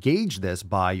can gauge this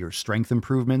by your strength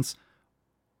improvements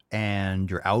and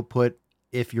your output.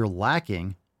 If you're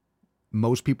lacking,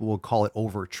 most people will call it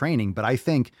overtraining, but I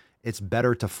think it's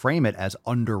better to frame it as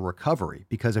under recovery,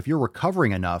 because if you're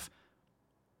recovering enough,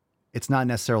 it's not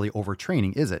necessarily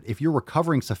overtraining, is it? If you're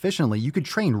recovering sufficiently, you could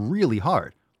train really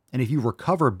hard. And if you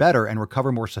recover better and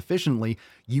recover more sufficiently,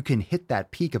 you can hit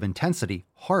that peak of intensity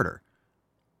harder.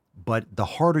 But the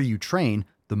harder you train,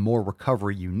 the more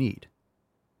recovery you need.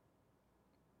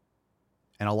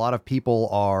 And a lot of people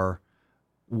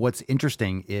what's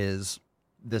interesting is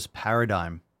this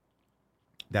paradigm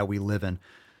that we live in.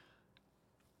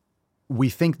 We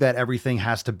think that everything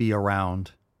has to be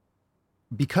around,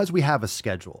 because we have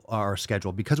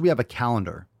because we have a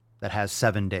calendar that has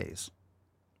 7 days.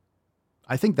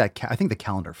 I think the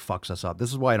calendar fucks us up.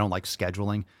 This is why I don't like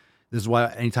scheduling. This is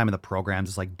why anytime in the programs,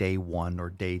 it's like day 1 or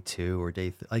day 2 or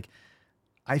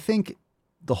I think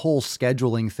the whole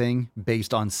scheduling thing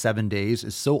based on 7 days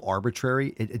is so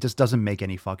arbitrary. It just doesn't make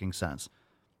any fucking sense.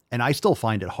 And I still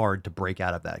find it hard to break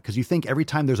out of that, because you think every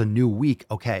time there's a new week,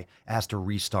 okay, it has to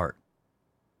restart.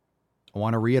 I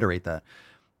want to reiterate that.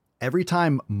 Every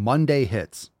time Monday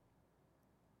hits,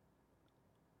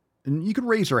 and you could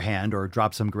raise your hand or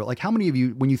drop some grill. Like, how many of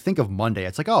you, when you think of Monday,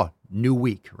 it's like, oh, new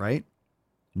week, right?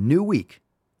 New week,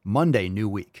 Monday, new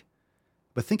week.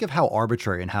 But think of how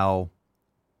arbitrary and how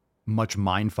much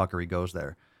mindfuckery goes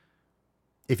there.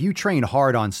 If you train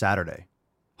hard on Saturday,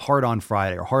 hard on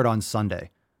Friday or hard on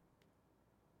Sunday.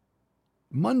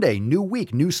 Monday, new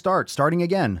week, new start, starting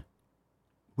again.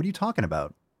 What are you talking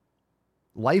about?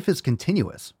 Life is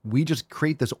continuous. We just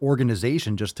create this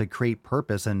organization just to create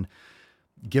purpose and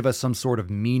give us some sort of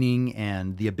meaning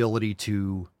and the ability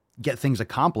to get things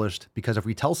accomplished. Because if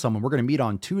we tell someone we're going to meet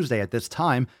on Tuesday at this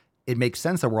time, it makes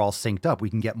sense that we're all synced up. We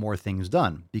can get more things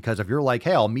done. Because if you're like,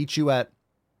 hey, I'll meet you at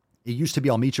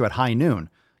high noon.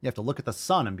 You have to look at the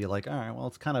sun and be like, all right, well,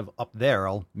 it's kind of up there.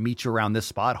 I'll meet you around this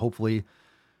spot. Hopefully,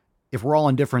 if we're all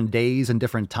on different days and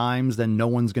different times, then no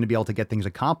one's going to be able to get things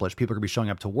accomplished. People are going to be showing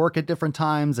up to work at different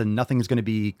times and nothing is going to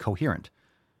be coherent.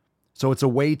 So it's a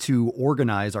way to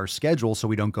organize our schedule so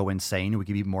we don't go insane and we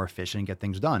can be more efficient and get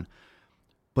things done.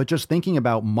 But just thinking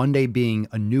about Monday being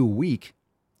a new week,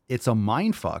 it's a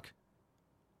mind fuck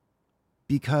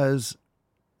because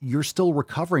you're still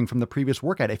recovering from the previous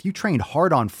workout. If you trained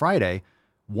hard on Friday,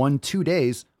 1-2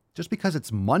 days, just because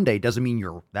it's Monday doesn't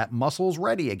mean that muscle's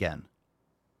ready again.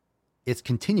 It's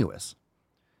continuous.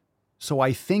 So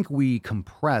I think we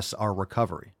compress our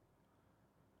recovery.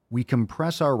 We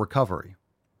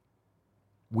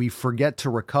forget to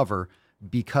recover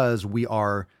because we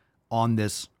are on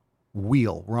this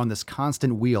wheel. We're on this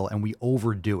constant wheel and we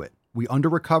overdo it. We under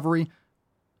recovery,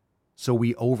 so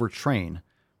we overtrain.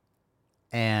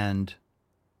 And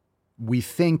we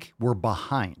think we're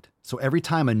behind. So every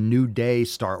time a new day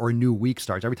starts or a new week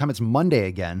starts, every time it's Monday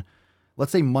again,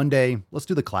 let's say Monday, let's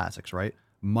do the classics, right?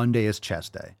 Monday is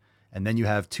chest day. And then you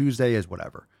have Tuesday is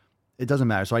whatever. It doesn't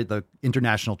matter. So the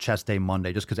International Chest Day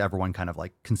Monday, just because everyone kind of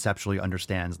like conceptually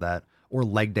understands that, or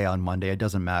leg day on Monday, it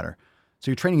doesn't matter.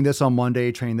 So you're training this on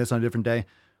Monday, training this on a different day.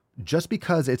 Just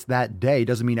because it's that day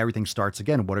doesn't mean everything starts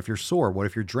again. What if you're sore? What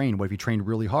if you're drained? What if you trained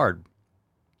really hard?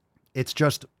 It's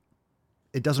just,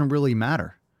 it doesn't really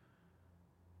matter.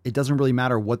 It doesn't really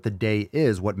matter what the day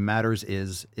is. What matters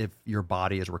is if your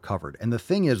body is recovered. And the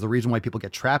thing is, the reason why people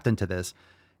get trapped into this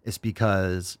is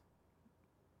because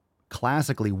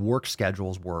classically work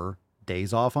schedules were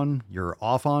days off you're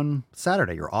off on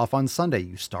Saturday, you're off on Sunday,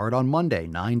 you start on Monday,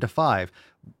 9 to 5.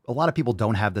 A lot of people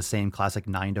don't have the same classic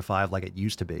 9 to 5 like it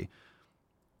used to be.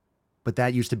 But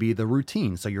that used to be the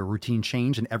routine. So your routine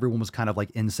changed and everyone was kind of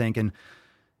like in sync and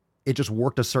it just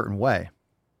worked a certain way.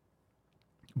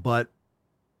 But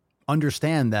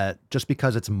understand that just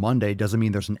because it's Monday doesn't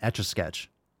mean there's an etch-a-sketch.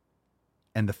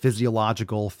 And the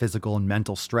physiological, physical, and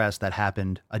mental stress that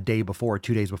happened a day before,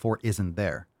 2 days before isn't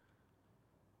there.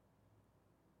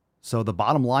 So the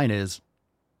bottom line is,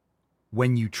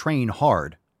 when you train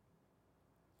hard,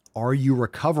 are you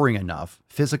recovering enough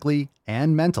physically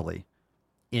and mentally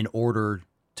in order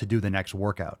to do the next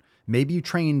workout? Maybe you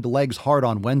trained legs hard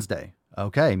on Wednesday.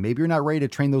 Okay, maybe you're not ready to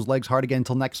train those legs hard again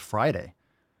until next Friday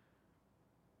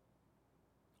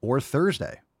or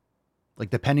Thursday. Like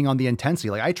depending on the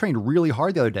intensity. Like I trained really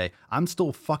hard the other day. I'm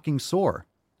still fucking sore.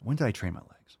 When did I train my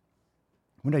legs?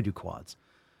 When did I do quads?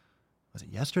 Was it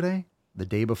yesterday? The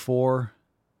day before?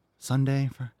 Sunday?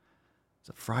 Was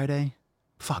it Friday?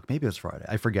 Fuck, maybe it was Friday.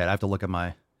 I forget. I have to look at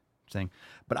my thing.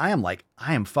 But I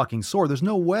am fucking sore. There's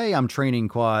no way I'm training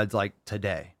quads like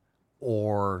today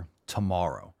or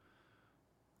tomorrow.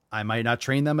 I might not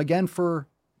train them again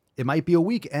it might be a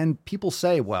week. And people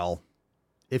say, well,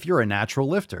 if you're a natural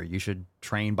lifter, you should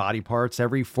train body parts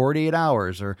every 48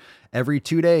 hours or every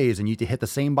 2 days and you need to hit the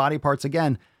same body parts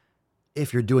again.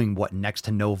 If you're doing next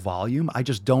to no volume, I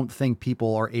just don't think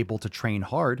people are able to train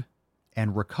hard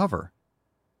and recover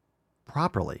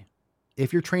properly.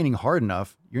 If you're training hard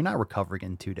enough, you're not recovering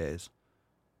in 2 days.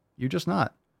 You're just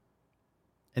not.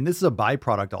 And this is a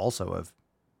byproduct also of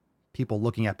people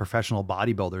looking at professional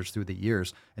bodybuilders through the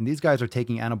years. And these guys are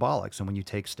taking anabolics. And when you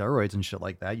take steroids and shit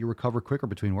like that, you recover quicker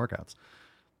between workouts.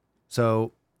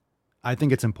 So I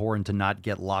think it's important to not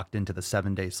get locked into the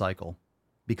 7-day cycle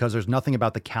because there's nothing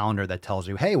about the calendar that tells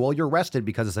you, hey, well, you're rested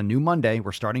because it's a new Monday.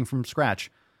 We're starting from scratch.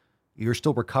 You're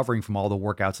still recovering from all the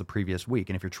workouts the previous week.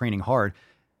 And if you're training hard,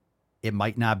 it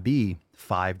might not be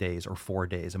 5 days or 4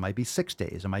 days. It might be 6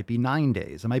 days. It might be 9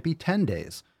 days. It might be 10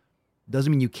 days.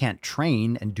 Doesn't mean you can't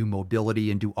train and do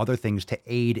mobility and do other things to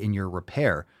aid in your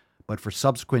repair. But for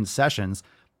subsequent sessions,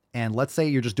 and let's say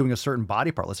you're just doing a certain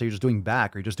body part. Let's say you're just doing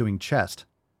back or you're just doing chest.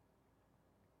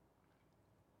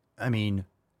 I mean,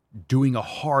 doing a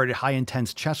hard, high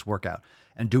intense chest workout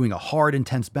and doing a hard,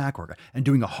 intense back workout and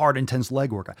doing a hard, intense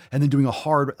leg workout and then doing a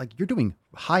hard, like you're doing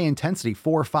high intensity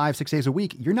 4, 5, 6 days a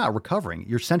week. You're not recovering.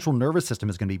 Your central nervous system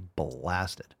is going to be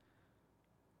blasted,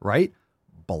 right?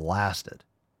 Blasted.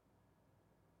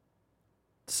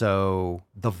 So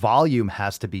the volume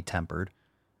has to be tempered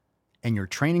and your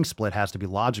training split has to be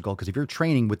logical. Because if you're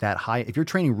training with that high, if you're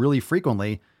training really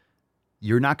frequently,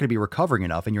 you're not going to be recovering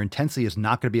enough and your intensity is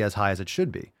not going to be as high as it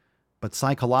should be. But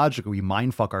psychologically, we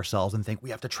mind fuck ourselves and think we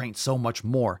have to train so much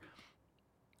more.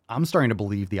 I'm starting to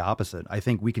believe the opposite. I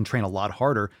think we can train a lot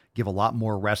harder, give a lot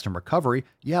more rest and recovery.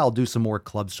 Yeah, I'll do some more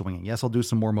club swinging. Yes, I'll do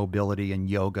some more mobility and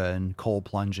yoga and cold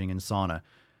plunging and sauna.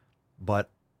 But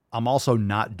I'm also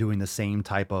not doing the same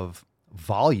type of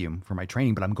volume for my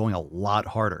training, but I'm going a lot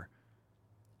harder.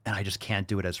 And I just can't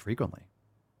do it as frequently.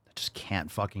 I just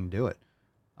can't fucking do it.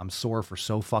 I'm sore for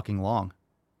so fucking long.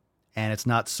 And it's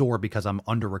not sore because I'm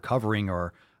under recovering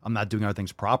or I'm not doing other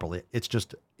things properly.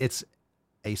 It's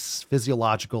a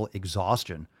physiological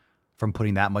exhaustion from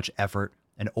putting that much effort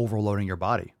and overloading your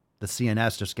body. The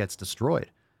CNS just gets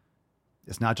destroyed.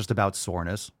 It's not just about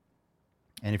soreness.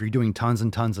 And if you're doing tons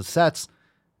and tons of sets,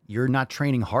 you're not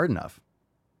training hard enough.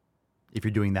 If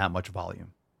you're doing that much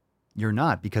volume, you're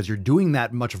not, because you're doing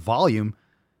that much volume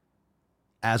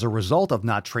as a result of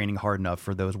not training hard enough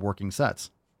for those working sets.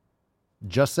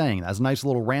 Just saying. That's a nice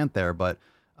little rant there, but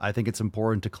I think it's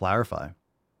important to clarify.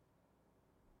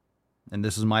 And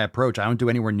this is my approach. I don't do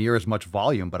anywhere near as much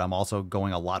volume, but I'm also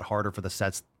going a lot harder for the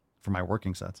sets, for my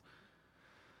working sets.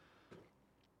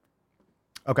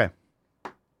 Okay.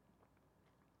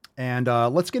 And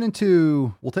let's get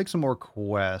into, we'll take some more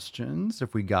questions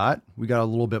if we got a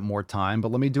little bit more time,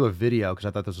 but let me do a video because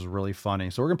I thought this was really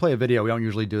funny. So we're going to play a video. We don't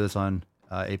usually do this on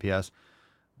APS,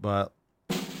 but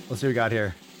let's see what we got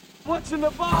here. What's in the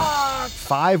box?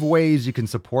 5 ways you can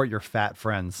support your fat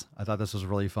friends. I thought this was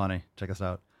really funny. Check this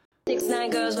out. 6, 9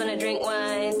 girls wanna drink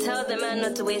wine. Tell the man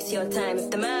not to waste your time.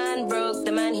 If the man broke,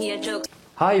 the man here jokes.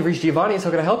 Hi, you've reached Giovanni's. How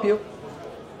can I help you?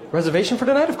 Reservation for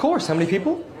tonight? Of course. How many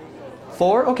people?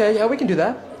 4? Okay, yeah, we can do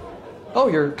that. Oh,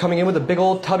 you're coming in with a big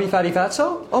old tubby fatty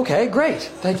fatso? Okay, great.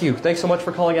 Thank you. Thanks so much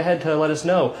for calling ahead to let us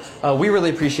know. We really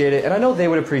appreciate it, and I know they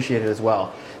would appreciate it as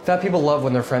well. Fat people love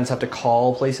when their friends have to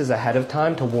call places ahead of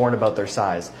time to warn about their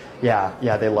size. Yeah,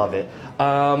 they love it.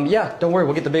 Yeah, don't worry.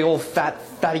 We'll get the big old fat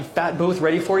booth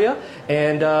ready for you.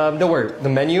 And don't worry, the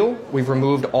menu, we've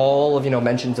removed all of,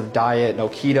 mentions of diet, no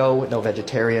keto, no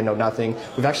vegetarian, no nothing.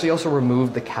 We've actually also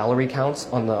removed the calorie counts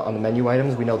on the menu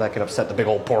items. We know that can upset the big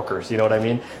old porkers, you know what I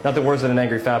mean? Nothing worse than an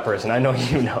angry fat person. I know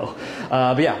you know.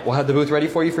 But yeah, we'll have the booth ready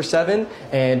for you for 7.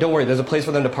 And don't worry, there's a place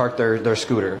for them to park their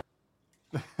scooter.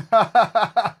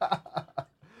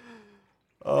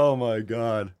 Oh my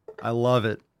God. I love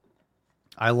it.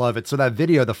 I love it. So that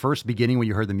video, the first beginning when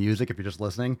you heard the music, if you're just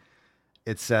listening,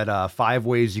 it said 5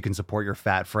 ways you can support your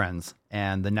fat friends.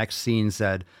 And the next scene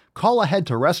said, call ahead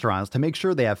to restaurants to make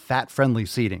sure they have fat-friendly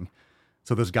seating.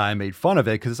 So this guy made fun of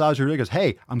it because it's obviously ridiculous.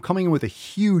 Hey, I'm coming in with a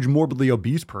huge morbidly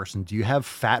obese person. Do you have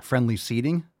fat-friendly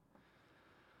seating?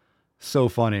 So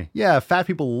funny. Yeah, fat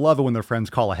people love it when their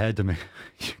friends call ahead to me.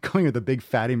 You're going with the big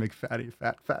fatty McFatty,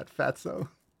 fatso.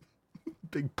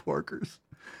 Big porkers.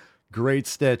 Great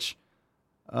stitch.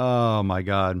 Oh my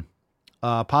God.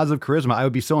 Positive charisma. I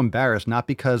would be so embarrassed, not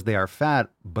because they are fat,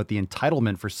 but the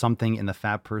entitlement for something in the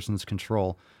fat person's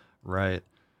control. Right.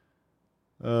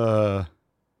 So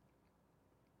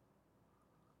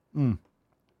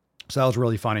that was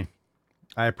really funny.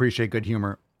 I appreciate good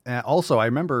humor. Also, I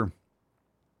remember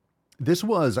this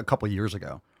was a couple years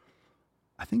ago.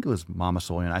 I think it was Mama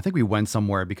Swolio. I think we went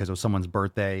somewhere because it was someone's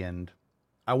birthday and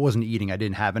I wasn't eating. I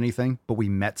didn't have anything, but we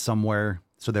met somewhere.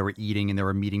 So they were eating and they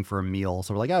were meeting for a meal.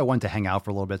 So we're like, I went to hang out for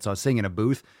a little bit. So I was sitting in a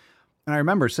booth and I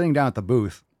remember sitting down at the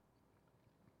booth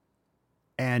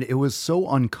and it was so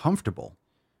uncomfortable,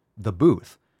 the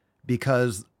booth,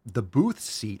 because the booth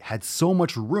seat had so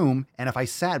much room. And if I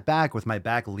sat back with my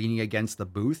back leaning against the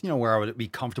booth, where I would be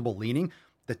comfortable leaning,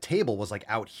 the table was like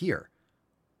out here.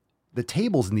 The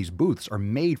tables in these booths are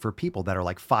made for people that are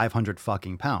like 500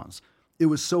 fucking pounds. It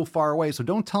was so far away. So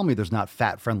don't tell me there's not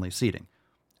fat friendly seating.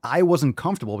 I wasn't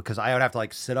comfortable because I would have to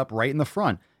like sit up right in the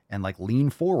front and like lean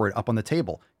forward up on the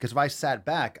table. Because if I sat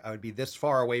back, I would be this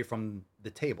far away from the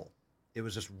table. It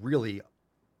was just really,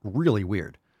 really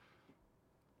weird.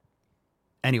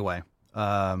 Anyway,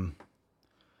 yeah,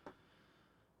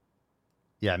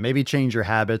 maybe change your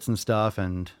habits and stuff,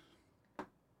 and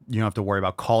you don't have to worry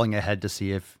about calling ahead to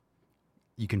see if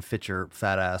you can fit your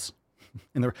fat ass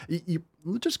in there.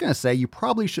 I'm just going to say, you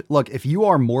probably should look, if you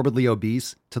are morbidly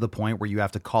obese to the point where you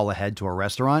have to call ahead to a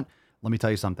restaurant, let me tell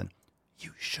you something.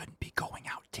 You shouldn't be going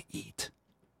out to eat.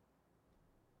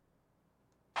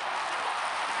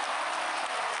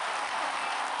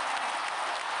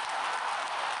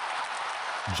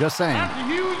 Just saying. That's a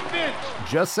huge bitch.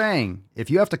 Just saying. If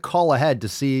you have to call ahead to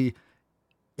see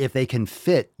if they can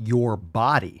fit your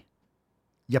body,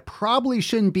 you probably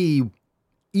shouldn't be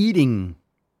eating.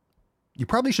 You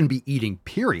probably shouldn't be eating,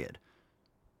 period.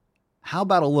 How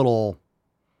about a little,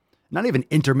 Not even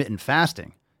intermittent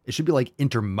fasting. It should be like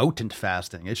intermittent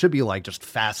fasting. It should be like just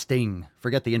fasting.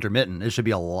 Forget the intermittent. It should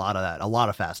be a lot of that, a lot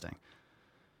of fasting.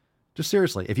 Just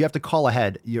seriously, if you have to call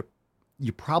ahead, you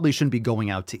probably shouldn't be going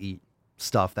out to eat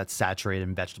stuff that's saturated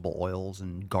in vegetable oils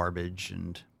and garbage,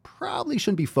 and probably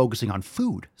shouldn't be focusing on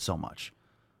food so much.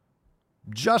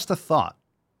 Just a thought.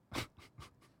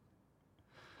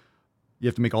 You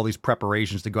have to make all these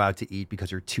preparations to go out to eat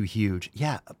because you're too huge.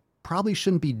 Yeah, probably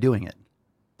shouldn't be doing it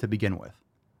to begin with.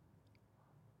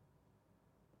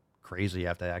 Crazy you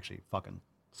have to actually fucking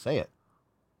say it.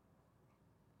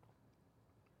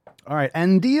 All right,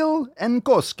 Andil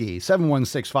Enkoski,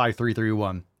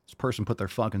 7165331. This person put their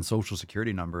fucking social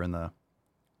security number in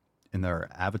their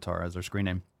avatar as their screen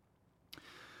name.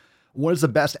 What is the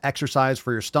best exercise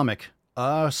for your stomach?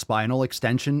 Spinal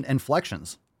extension and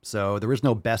flexions. So there is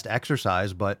no best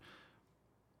exercise, but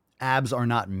abs are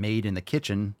not made in the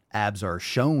kitchen. Abs are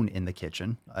shown in the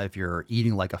kitchen. If you're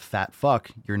eating like a fat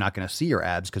fuck, you're not going to see your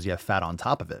abs because you have fat on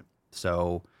top of it.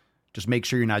 So just make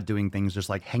sure you're not doing things just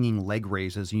like hanging leg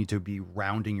raises. You need to be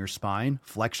rounding your spine,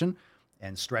 flexion,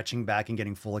 and stretching back and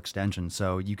getting full extension.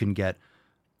 So you could do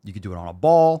it on a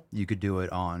ball. You could do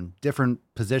it on different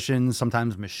positions.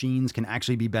 Sometimes machines can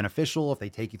actually be beneficial if they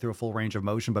take you through a full range of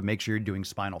motion, but make sure you're doing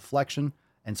spinal flexion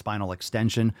and spinal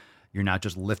extension. You're not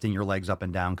just lifting your legs up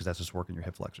and down because that's just working your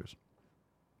hip flexors.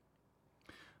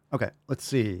 Okay, let's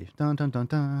see. Dun, dun, dun,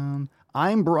 dun.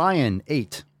 I'm Brian,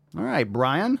 8. All right,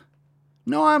 Brian.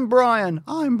 No, I'm Brian.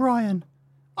 I'm Brian.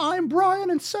 I'm Brian,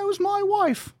 and so's my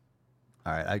wife.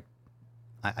 All right,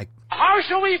 I How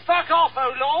shall we fuck off,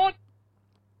 oh Lord?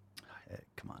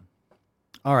 Come on.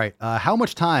 All right, how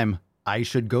much time I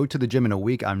should go to the gym in a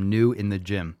week? I'm new in the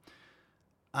gym.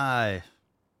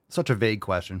 Such a vague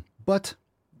question, but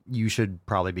you should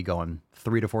probably be going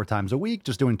 3 to 4 times a week,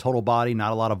 just doing total body,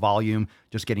 not a lot of volume,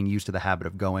 just getting used to the habit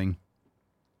of going.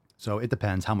 So it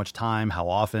depends how much time, how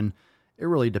often. It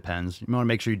really depends. You want to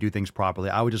make sure you do things properly.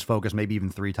 I would just focus maybe even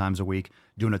 3 times a week,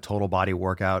 doing a total body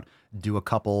workout, do a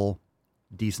couple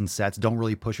decent sets. Don't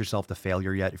really push yourself to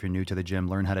failure yet. If you're new to the gym,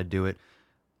 learn how to do it.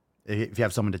 If you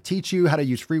have someone to teach you how to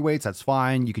use free weights, that's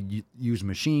fine. You could use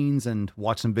machines and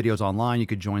watch some videos online. You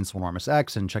could join Swolenormous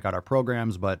X and check out our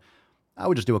programs, but I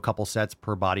would just do a couple sets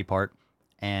per body part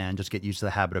and just get used to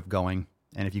the habit of going.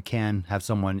 And if you can, have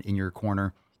someone in your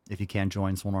corner. If you can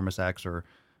join Swolenormous X, or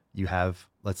you have,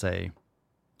 let's say,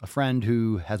 a friend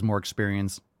who has more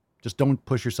experience, just don't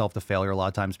push yourself to failure. A lot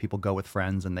of times people go with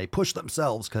friends and they push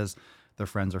themselves because their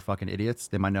friends are fucking idiots.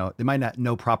 They might not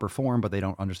know proper form, but they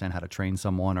don't understand how to train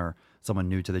someone or someone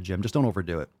new to the gym. Just don't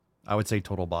overdo it. I would say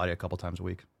total body a couple times a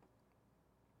week.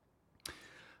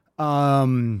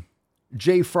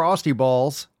 Jay Frosty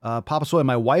Balls, Papa Soy,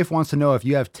 my wife wants to know if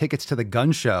you have tickets to the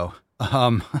gun show.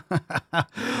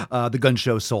 The gun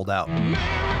show sold out.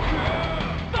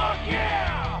 Fuck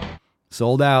yeah!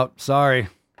 Sold out. Sorry.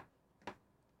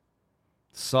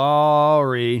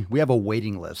 We have a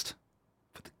waiting list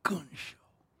for the gun show.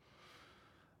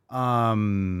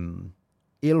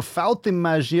 Il faut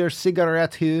imaginer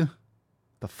cigarette.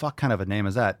 The fuck kind of a name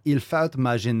is that? Il faut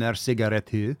imaginer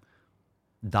cigarette. ...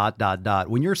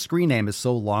 When your screen name is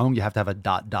so long, you have to have a ...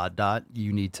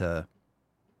 You need to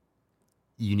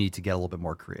get a little bit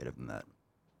more creative than that.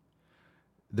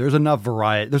 There's enough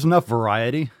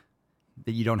variety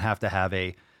that you don't have to have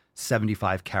a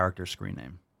 75 character screen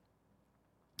name.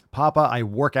 Papa, I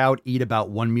work out, eat about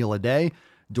 1 meal a day.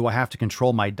 Do I have to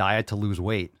control my diet to lose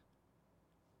weight?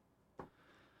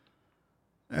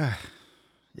 Yeah.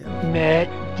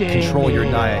 Control your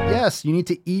diet. Yes, you need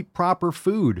to eat proper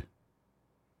food.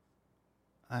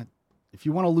 If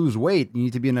you want to lose weight, you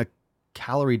need to be in a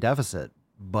calorie deficit,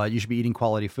 but you should be eating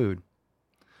quality food.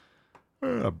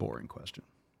 A boring question.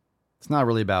 It's not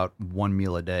really about 1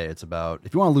 meal a day. It's about,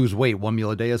 if you want to lose weight, 1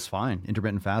 meal a day is fine.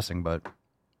 Intermittent fasting, but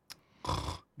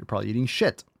you're probably eating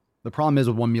shit. The problem is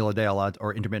with 1 meal a day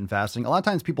or intermittent fasting, a lot of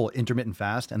times people intermittent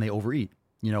fast and they overeat.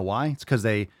 You know why? It's because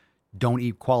they don't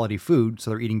eat quality food.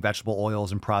 So they're eating vegetable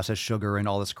oils and processed sugar and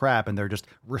all this crap. And they're just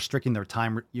restricting their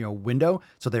time, window.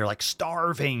 So they're like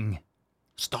starving.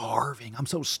 I'm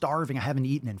so starving. I haven't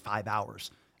eaten in 5 hours.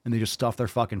 And they just stuff their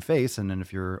fucking face. And then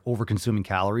if you're over consuming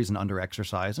calories and under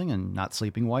exercising and not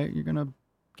sleeping right, you're going to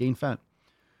gain fat.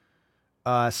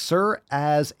 Sir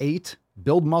as 8,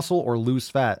 build muscle or lose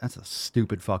fat? That's a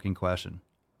stupid fucking question.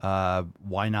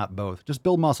 Why not both? Just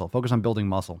build muscle. Focus on building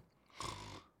muscle.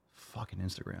 Fucking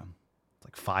Instagram. It's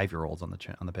like 5-year-olds on the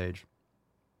page.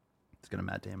 Let's get a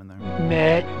Matt Damon there.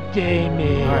 Matt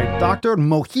Damon. All right, Dr.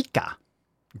 Mojica.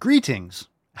 Greetings.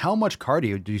 How much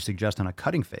cardio do you suggest on a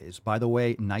cutting phase? By the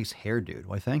way, nice hair, dude.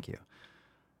 Why, thank you.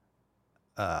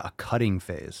 A cutting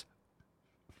phase.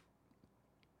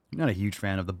 I'm not a huge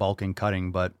fan of the bulking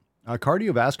cutting, but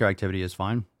cardiovascular activity is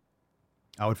fine.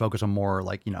 I would focus on more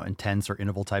like, intense or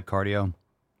interval type cardio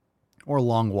or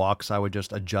long walks. I would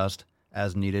just adjust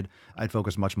as needed. I'd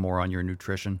focus much more on your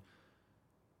nutrition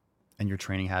and your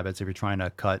training habits. If you're trying to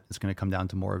cut, it's going to come down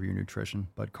to more of your nutrition,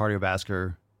 but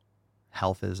cardiovascular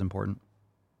health is important.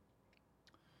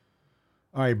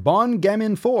 All right. Bon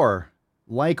Gamin 4.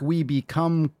 Like we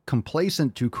become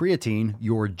complacent to creatine,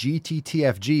 your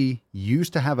GTTFG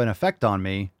used to have an effect on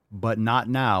me, but not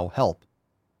now. Help.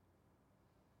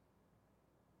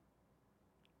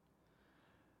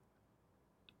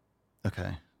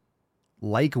 Okay.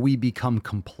 Like we become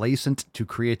complacent to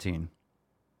creatine.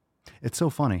 It's so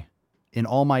funny. In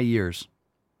all my years,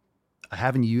 I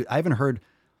haven't heard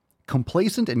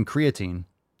complacent and creatine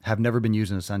have never been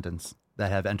used in a sentence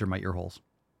that have entered my ear holes.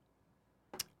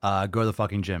 Go to the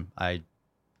fucking gym.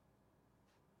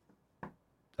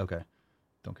 Okay.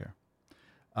 Don't care.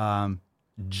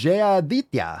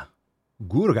 Jayaditya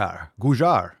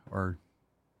Gujar, or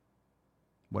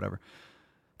whatever.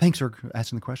 Thanks for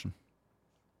asking the question.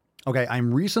 Okay,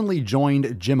 I'm recently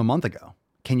joined gym a month ago.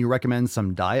 Can you recommend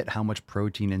some diet? How much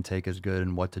protein intake is good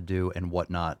and what to do and what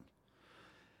not?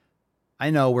 I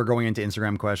know we're going into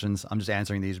Instagram questions. I'm just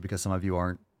answering these because some of you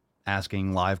aren't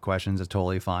asking live questions. It's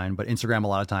totally fine. But Instagram a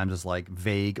lot of times is like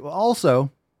vague. Also,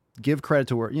 give credit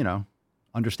to where,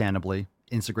 understandably,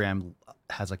 Instagram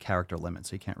has a character limit,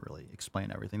 so you can't really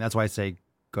explain everything. That's why I say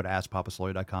go to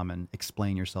askpapasloy.com and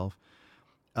explain yourself.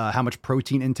 How much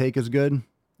protein intake is good?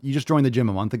 You just joined the gym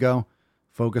a month ago.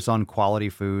 Focus on quality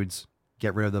foods.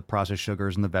 Get rid of the processed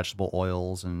sugars and the vegetable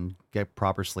oils and get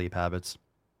proper sleep habits.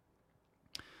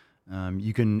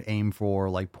 You can aim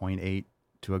for like 0.8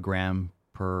 to a gram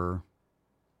per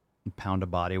pound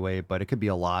of body weight, but it could be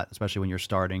a lot, especially when you're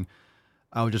starting.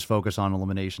 I would just focus on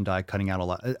elimination diet, cutting out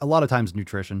a lot of times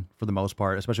nutrition for the most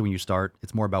part, especially when you start.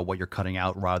 It's more about what you're cutting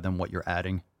out rather than what you're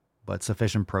adding. But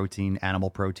sufficient protein,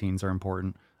 animal proteins are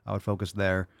important. I would focus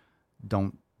there.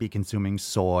 Don't be consuming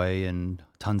soy and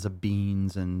tons of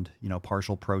beans and,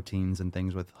 partial proteins and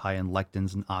things with high in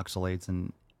lectins and oxalates,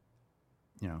 and,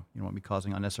 you don't want to be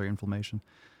causing unnecessary inflammation.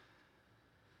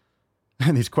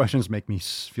 And these questions make me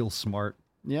feel smart.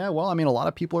 Yeah, well, a lot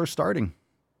of people are starting.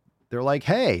 They're like,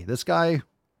 hey, this guy,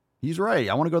 he's right.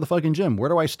 I want to go to the fucking gym. Where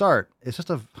do I start? It's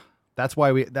just that's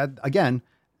why again,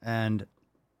 and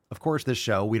of course this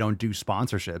show, we don't do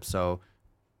sponsorships. So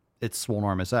it's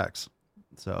Swolenormous X.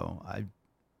 So I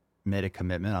made a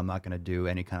commitment. I'm not going to do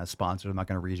any kind of sponsor. I'm not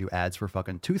going to read you ads for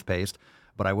fucking toothpaste,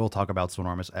 but I will talk about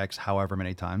Swolenormous X however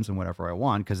many times and whenever I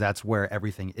want, because that's where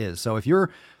everything is. So if you're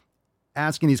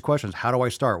asking these questions, how do I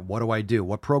start? What do I do?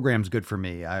 What program's good for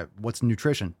me? What's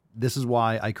nutrition? This is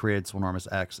why I created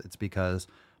Swolenormous X. It's because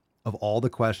of all the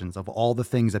questions, of all the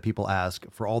things that people ask,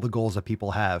 for all the goals that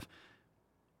people have.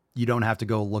 You don't have to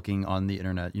go looking on the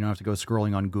internet. You don't have to go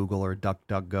scrolling on Google or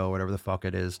DuckDuckGo, whatever the fuck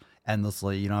it is,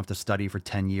 endlessly. You don't have to study for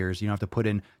 10 years. You don't have to put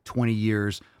in 20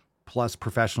 years plus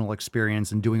professional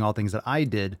experience and doing all things that I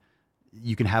did.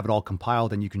 You can have it all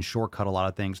compiled and you can shortcut a lot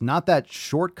of things. Not that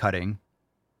shortcutting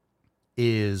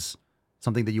is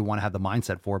something that you want to have the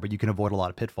mindset for, but you can avoid a lot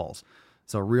of pitfalls.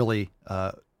 So really,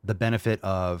 the benefit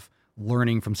of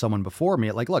learning from someone before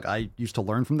me, like, look, I used to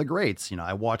learn from the greats.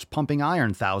 I watched Pumping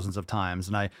Iron thousands of times,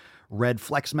 and I read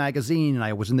Flex magazine, and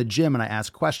I was in the gym and I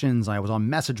asked questions, and I was on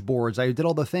message boards. I did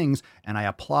all the things, and I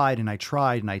applied and I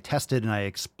tried and I tested and I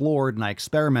explored and I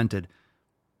experimented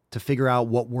to figure out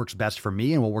what works best for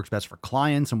me and what works best for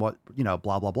clients and what,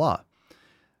 blah, blah, blah.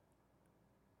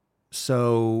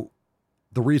 So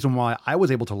the reason why I was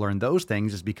able to learn those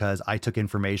things is because I took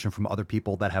information from other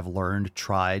people that have learned,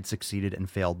 tried, succeeded, and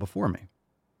failed before me.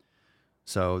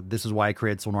 So this is why I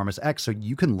created Swolenormous X, so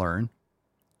you can learn,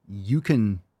 you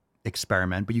can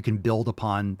experiment, but you can build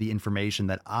upon the information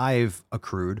that I've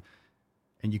accrued,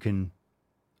 and you can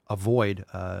avoid,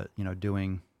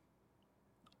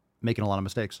 making a lot of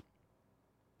mistakes.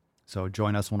 So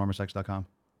join us, SwolenormousX.com.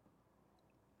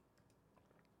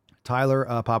 Tyler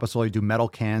Papasoli, do metal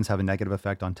cans have a negative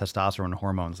effect on testosterone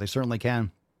hormones? They certainly can.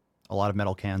 A lot of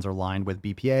metal cans are lined with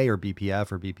BPA or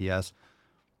BPF or BPS.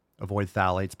 Avoid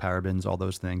phthalates, parabens, all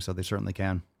those things. So they certainly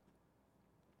can.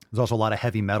 There's also a lot of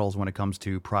heavy metals when it comes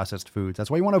to processed foods.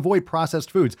 That's why you want to avoid processed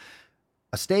foods.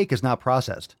 A steak is not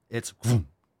processed. It's boom,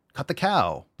 cut the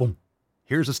cow. Boom.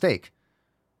 Here's a steak.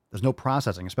 There's no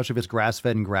processing, especially if it's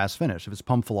grass-fed and grass-finished. If it's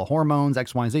pumped full of hormones,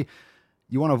 X, Y, and Z,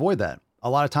 you want to avoid that. A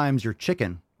lot of times your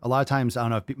chicken, a lot of times, I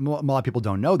don't know if a lot of people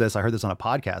don't know this. I heard this on a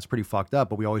podcast, pretty fucked up,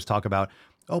 but we always talk about,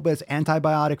 but it's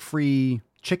antibiotic-free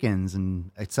chickens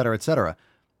and et cetera, et cetera.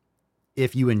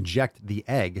 If you inject the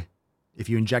egg, If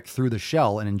you inject through the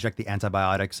shell and inject the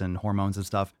antibiotics and hormones and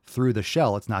stuff through the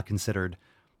shell, it's not considered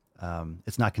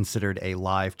a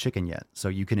live chicken yet. So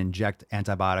you can inject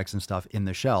antibiotics and stuff in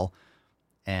the shell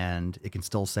and it can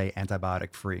still say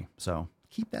antibiotic free. So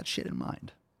keep that shit in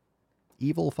mind.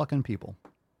 Evil fucking people.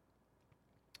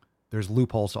 There's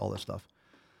loopholes to all this stuff.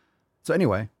 So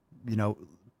anyway,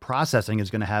 processing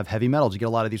is going to have heavy metals. You get a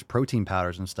lot of these protein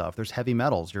powders and stuff. There's heavy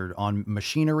metals. You're on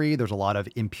machinery. There's a lot of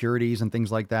impurities and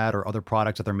things like that, or other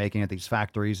products that they're making at these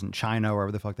factories in China, or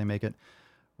wherever the fuck they make it.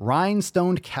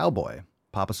 Rhinestoned Cowboy,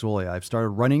 Papa Swolio. I've started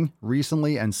running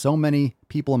recently, and so many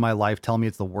people in my life tell me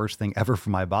it's the worst thing ever for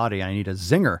my body. I need a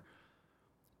zinger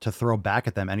to throw back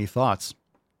at them. Any thoughts?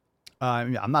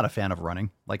 I'm not a fan of running,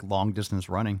 like long distance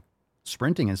running.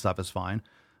 Sprinting and stuff is fine,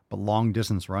 but long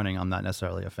distance running, I'm not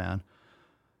necessarily a fan.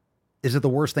 Is it the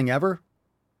worst thing ever?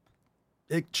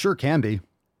 It sure can be.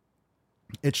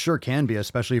 It sure can be,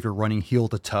 especially if you're running heel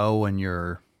to toe and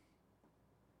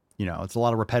it's a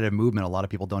lot of repetitive movement. A lot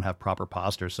of people don't have proper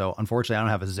posture. So unfortunately, I don't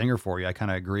have a zinger for you. I kind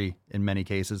of agree in many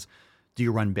cases. Do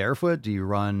you run barefoot? Do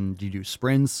you do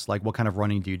sprints? Like, what kind of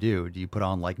running do you do? Do you put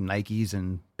on like Nikes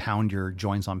and pound your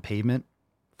joints on pavement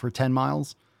for 10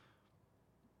 miles?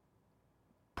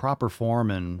 Proper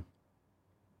form and,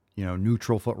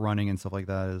 neutral foot running and stuff like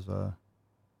that is,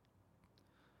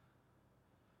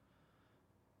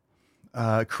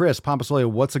 Chris Pompasolio,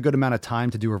 what's a good amount of time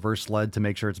to do reverse sled to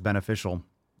make sure it's beneficial?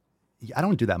 I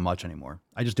don't do that much anymore.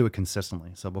 I just do it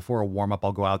consistently. So before a warm up,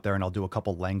 I'll go out there and I'll do a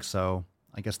couple lengths. So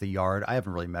I guess the yard, I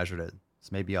haven't really measured it.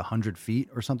 It's maybe 100 feet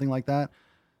or something like that.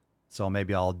 So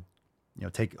maybe I'll,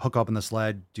 hook up in the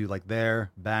sled, do like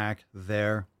there, back,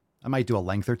 there. I might do a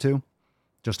length or two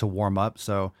just to warm up.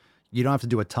 So you don't have to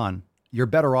do a ton. You're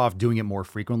better off doing it more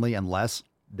frequently and less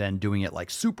than doing it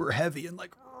like super heavy and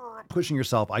like pushing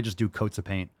yourself. I just do coats of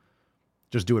paint.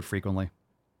 Just do it frequently.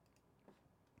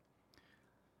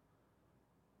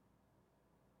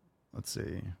 Let's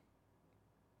see.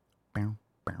 Bow,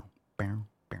 bow, bow,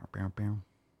 bow, bow, bow.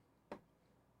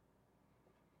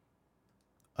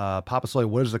 Papa Soy,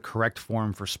 what is the correct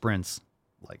form for sprints?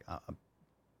 Like, I'm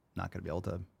not going to be able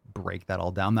to break that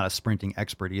all down. I'm not a sprinting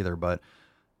expert either, but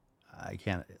I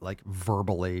can't like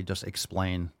verbally just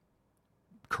explain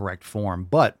correct form.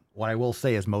 But what I will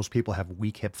say is most people have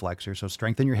weak hip flexors. So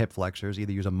strengthen your hip flexors.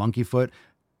 Either use a monkey foot,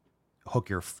 hook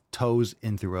your toes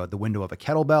in through the window of a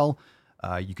kettlebell.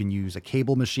 You can use a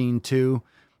cable machine too.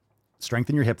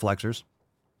 Strengthen your hip flexors.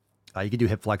 You can do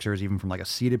hip flexors even from like a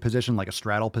seated position, like a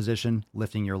straddle position,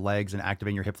 lifting your legs and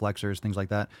activating your hip flexors, things like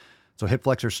that. So hip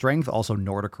flexor strength, also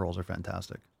Nordic curls are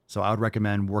fantastic. So I would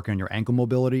recommend working on your ankle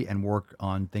mobility and work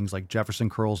on things like Jefferson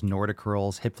curls, Nordic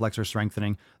curls, hip flexor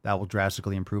strengthening. That will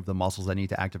drastically improve the muscles that need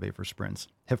to activate for sprints.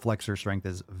 Hip flexor strength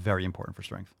is very important for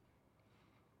strength.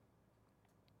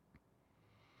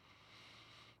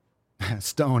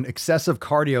 Stone, excessive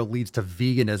cardio leads to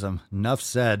veganism. Enough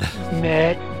said.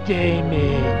 Matt Damon.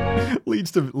 That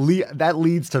leads to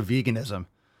veganism.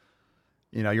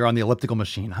 You're on the elliptical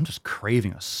machine. I'm just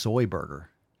craving a soy burger.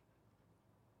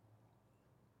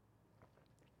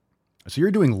 So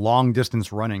you're doing long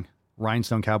distance running.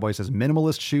 Rhinestone Cowboy says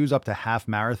minimalist shoes up to half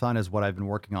marathon is what I've been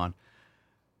working on.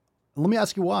 Let me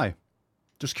ask you why.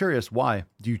 Just curious, why?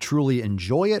 Do you truly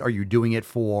enjoy it? Are you doing it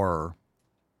for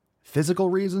physical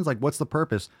reasons? Like, what's the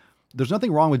purpose? There's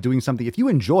nothing wrong with doing something. If you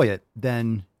enjoy it,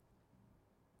 then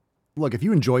look, if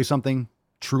you enjoy something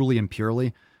truly and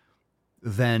purely,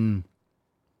 then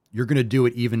you're going to do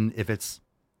it even if it's,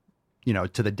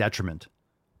 to the detriment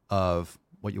of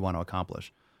what you want to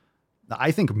accomplish.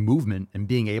 I think movement and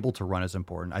being able to run is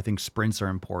important. I think sprints are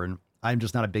important. I'm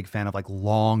just not a big fan of like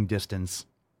long distance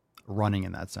running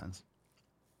in that sense.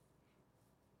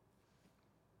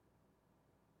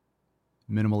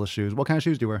 Minimalist shoes. What kind of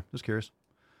shoes do you wear? Just curious.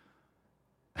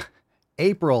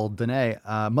 April, Danae,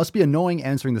 must be annoying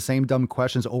answering the same dumb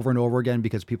questions over and over again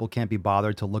because people can't be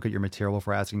bothered to look at your material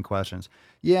for asking questions.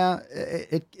 Yeah,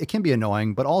 it can be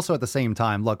annoying, but also at the same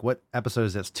time, look, what episode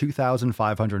is this?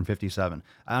 2,557.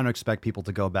 I don't expect people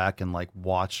to go back and like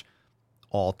watch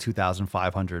all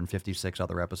 2,556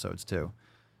 other episodes too.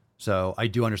 So I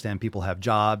do understand people have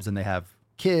jobs and they have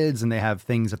kids and they have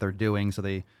things that they're doing.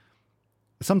 So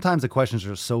sometimes the questions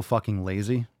are so fucking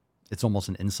lazy. It's almost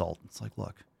an insult. It's like,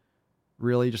 look,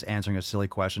 really just answering a silly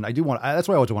question. That's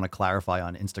why I always want to clarify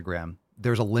on Instagram.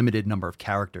 There's a limited number of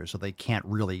characters, so they can't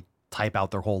really type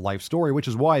out their whole life story, which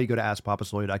is why you go to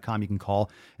askpapasolio.com. You can call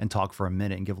and talk for a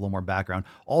minute and give a little more background.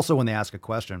 Also, when they ask a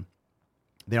question,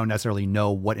 they don't necessarily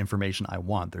know what information I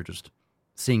want. They're just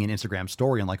seeing an Instagram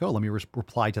story and like, oh, let me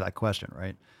reply to that question,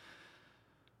 right?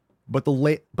 But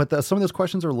some of those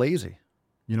questions are lazy.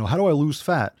 How do I lose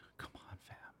fat? Come on,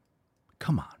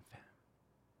 Come on, fam.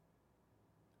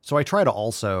 So I try to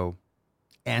also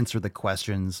answer the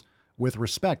questions with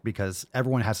respect because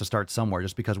everyone has to start somewhere.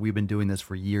 Just because we've been doing this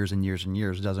for years and years and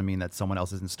years doesn't mean that someone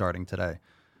else isn't starting today.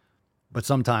 But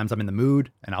sometimes I'm in the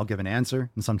mood and I'll give an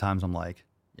answer. And sometimes I'm like,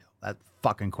 that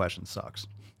fucking question sucks.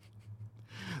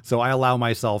 So I allow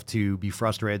myself to be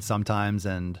frustrated sometimes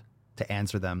and to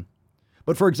answer them.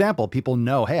 But for example, people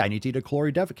know, hey, I need to eat a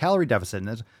calorie deficit.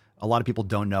 And a lot of people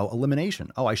don't know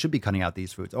elimination. Oh, I should be cutting out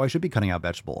these foods. Oh, I should be cutting out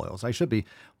vegetable oils. I should be.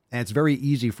 And it's very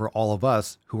easy for all of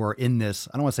us who are in this,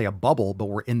 I don't want to say a bubble, but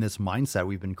we're in this mindset.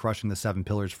 We've been crushing the 7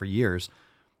 pillars for years.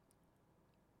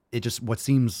 It just, what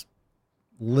seems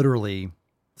literally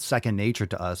second nature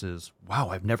to us is, wow,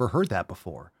 I've never heard that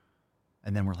before.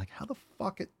 And then we're like, how the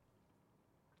fuck it?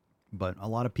 But a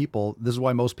lot of people, this is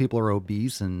why most people are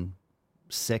obese and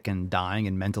sick and dying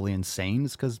and mentally insane,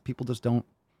 is because people just don't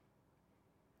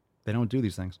do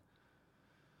these things.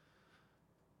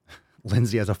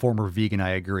 Lindsay, as a former vegan, I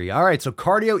agree. All right, so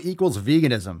cardio equals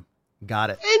veganism.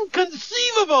 Got it.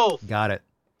 Inconceivable! Got it.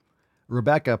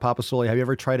 Rebecca, Papa Swolio, have you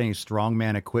ever tried any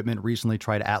strongman equipment? Recently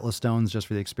tried Atlas stones just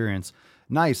for the experience.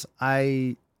 Nice.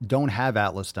 I don't have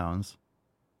Atlas stones.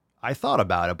 I thought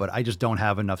about it, but I just don't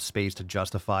have enough space to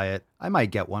justify it. I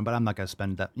might get one, but I'm not going to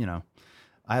spend that,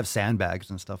 I have sandbags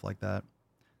and stuff like that.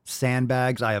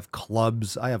 Sandbags, I have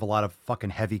clubs. I have a lot of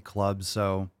fucking heavy clubs,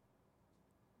 so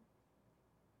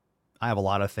I have a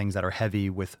lot of things that are heavy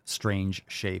with strange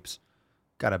shapes.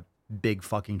 Got a big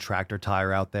fucking tractor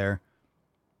tire out there.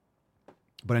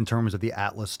 But in terms of the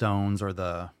Atlas stones or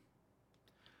what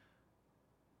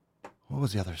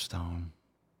was the other stone?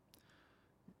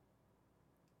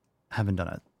 I haven't done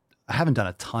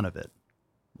a ton of it,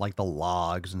 like the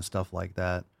logs and stuff like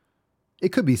that.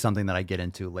 It could be something that I get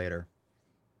into later.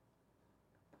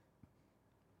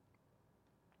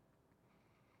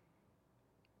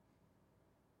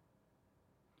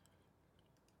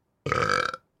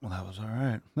 Well, that was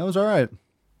all right.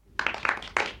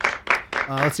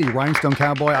 Let's see. Rhinestone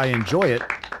Cowboy, I enjoy it.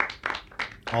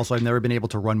 Also, I've never been able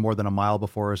to run more than a mile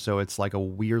before, so it's like a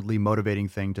weirdly motivating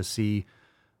thing to see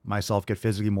myself get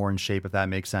physically more in shape, if that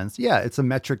makes sense. Yeah, it's a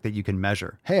metric that you can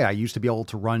measure. Hey, I used to be able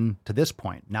to run to this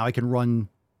point. Now I can run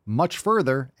much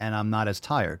further and I'm not as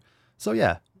tired. So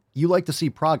yeah, you like to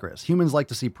see progress. Humans like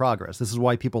to see progress. This is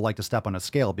why people like to step on a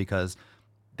scale, because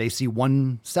they see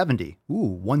 170. Ooh,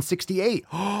 168.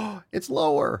 Oh, it's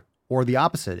lower. Or the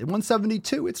opposite. At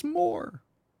 172, it's more.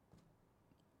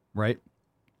 Right?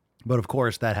 But of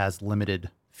course, that has limited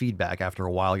feedback. After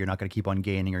a while, you're not going to keep on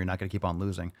gaining or you're not going to keep on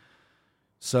losing.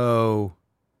 So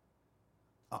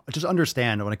just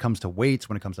understand when it comes to weights,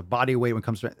 when it comes to body weight, when it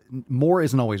comes to more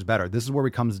isn't always better. This is where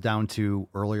it comes down to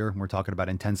earlier when we're talking about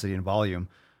intensity and volume.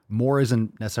 More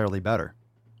isn't necessarily better.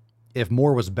 If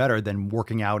more was better, then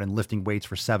working out and lifting weights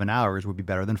for 7 hours would be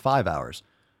better than 5 hours.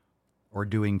 Or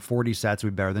doing 40 sets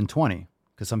would be better than 20.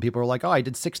 Because some people are like, oh, I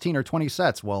did 16 or 20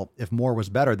 sets. Well, if more was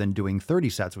better, then doing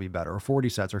 30 sets would be better, or 40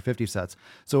 sets or 50 sets.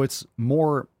 So it's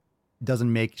more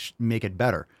doesn't make it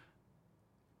better.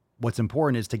 What's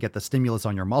important is to get the stimulus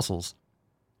on your muscles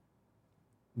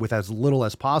with as little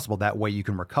as possible. That way you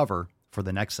can recover for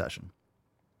the next session.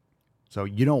 So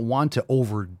you don't want to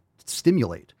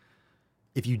overstimulate.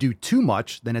 If you do too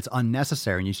much, then it's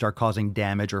unnecessary and you start causing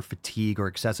damage or fatigue or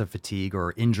excessive fatigue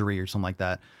or injury or something like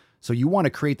that. So you want to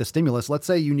create the stimulus. Let's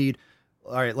say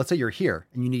let's say you're here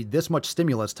and you need this much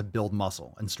stimulus to build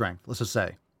muscle and strength. Let's just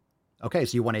say, okay,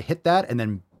 so you want to hit that and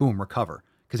then boom, recover.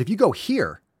 Because if you go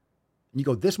here and you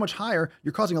go this much higher,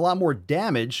 you're causing a lot more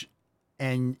damage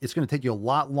and it's going to take you a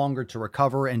lot longer to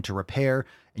recover and to repair,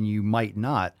 and you might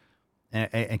not, and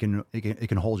it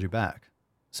can hold you back.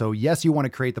 So yes, you want to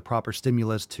create the proper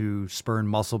stimulus to spur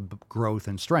muscle growth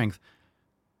and strength,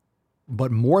 but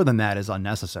more than that is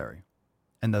unnecessary.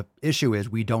 And the issue is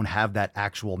we don't have that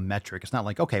actual metric. It's not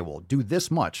like, okay, well, do this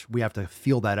much. We have to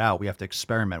feel that out. We have to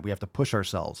experiment. We have to push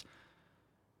ourselves.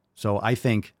 So I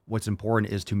think what's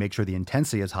important is to make sure the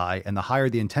intensity is high, and the higher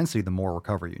the intensity, the more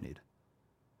recovery you need.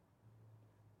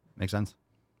 Make sense?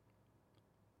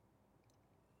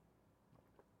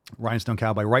 Rhinestone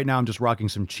Cowboy. Right now, I'm just rocking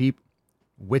some cheap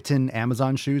Witten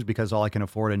Amazon shoes because all I can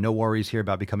afford, and no worries here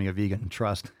about becoming a vegan.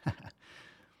 Trust.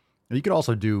 You could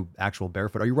also do actual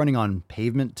barefoot. Are you running on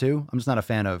pavement too? I'm just not a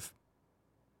fan of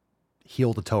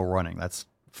heel to toe running. That's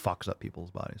fucks up people's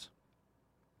bodies.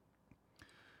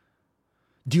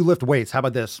 Do you lift weights? How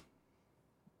about this?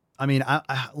 I mean, I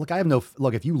have no,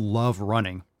 look, if you love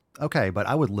running, okay, but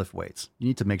I would lift weights. You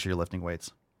need to make sure you're lifting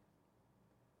weights.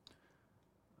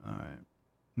 All right.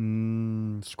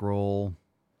 Scroll.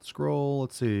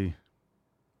 Let's see.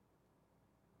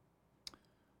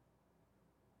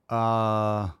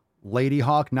 Lady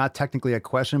Hawk, not technically a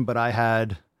question, but I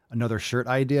had another shirt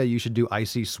idea. You should do I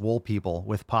See Swole People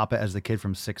with Papa as the kid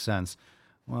from Sixth Sense.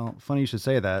 Well, funny you should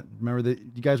say that.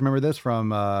 You guys remember this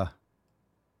from,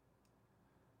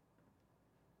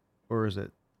 or is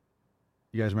it?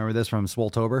 You guys remember this from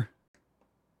Swoltober?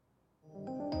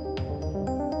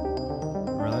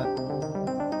 Remember that?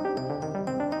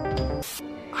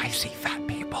 I see fat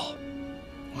people.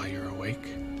 While you're awake,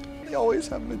 They always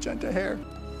have magenta hair.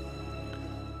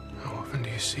 how often do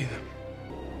you see them?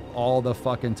 All the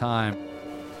fucking time.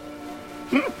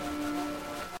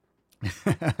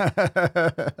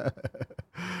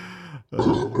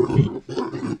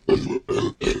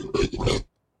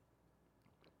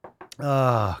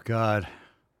 Oh, God.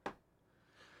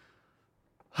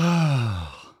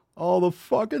 All the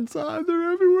fucking time.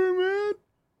 They're everywhere, man.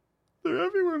 They're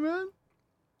everywhere, man.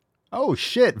 Oh,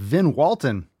 shit. Vin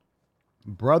Walton.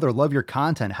 Brother, love your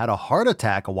content. Had a heart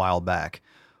attack a while back.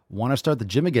 Want to start the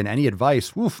gym again? Any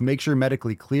advice? Woof, make sure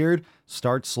medically cleared.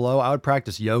 Start slow. I would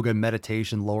practice yoga,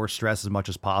 meditation, lower stress as much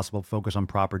as possible. Focus on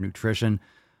proper nutrition.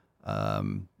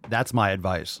 That's my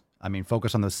advice. I mean,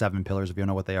 focus on those 7 pillars. If you don't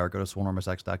know what they are, go to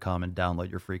swolenormousx.com and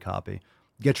download your free copy.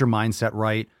 Get your mindset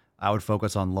right. I would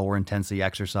focus on lower intensity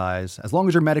exercise as long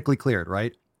as you're medically cleared,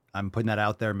 right? I'm putting that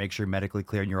out there. Make sure you're medically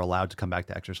cleared and you're allowed to come back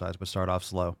to exercise, but start off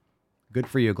slow. Good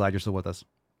for you. Glad you're still with us.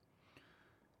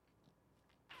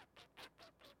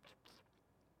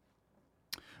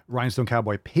 Rhinestone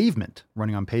Cowboy, pavement,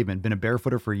 running on pavement. Been a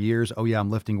barefooter for years. Oh yeah, I'm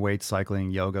lifting weights,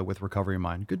 cycling, yoga with recovery in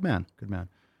mind. Good man. Good man.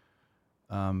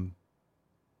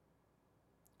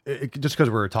 Just because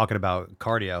we're talking about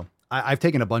cardio, I've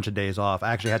taken a bunch of days off.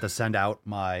 I actually had to send out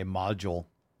my module,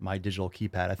 my digital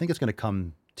keypad. I think it's going to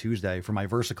come Tuesday for my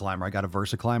VersaClimber. I got a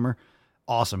VersaClimber.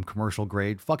 Awesome, commercial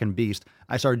grade, fucking beast.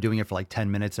 I started doing it for like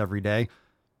 10 minutes every day.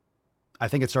 I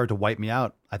think it started to wipe me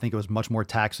out. I think it was much more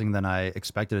taxing than I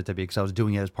expected it to be because I was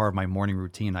doing it as part of my morning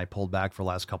routine. I pulled back for the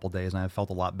last couple of days and I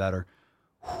felt a lot better.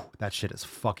 Whew, that shit is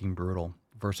fucking brutal.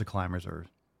 VersaClimbers are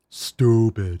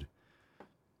stupid.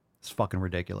 It's fucking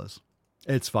ridiculous.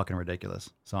 It's fucking ridiculous.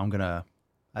 So I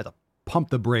have to pump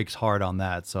the brakes hard on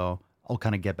that. So I'll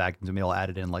kind of get back into me. I'll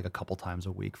add it in like a couple times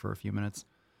a week for a few minutes.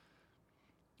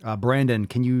 Brandon,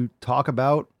 can you talk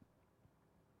about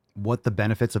what the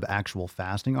benefits of actual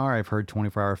fasting are? I've heard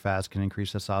 24-hour fast can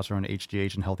increase testosterone,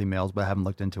 HGH in healthy males, but I haven't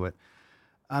looked into it.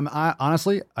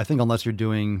 Honestly, I think unless you're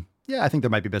doing, I think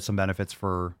there might be some benefits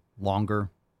for longer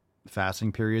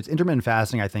fasting periods. Intermittent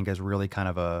fasting, I think, is really kind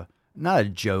of not a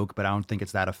joke, but I don't think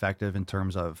it's that effective in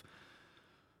terms of,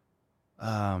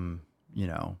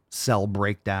 cell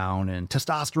breakdown and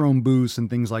testosterone boosts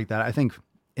and things like that. I think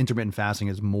intermittent fasting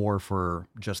is more for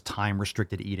just time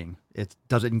restricted eating. It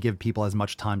doesn't give people as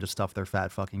much time to stuff their fat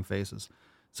fucking faces.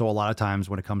 So a lot of times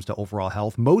when it comes to overall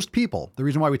health, most people, the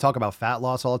reason why we talk about fat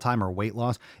loss all the time or weight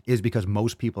loss is because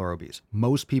most people are obese.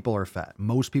 Most people are fat.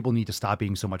 Most people need to stop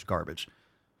eating so much garbage.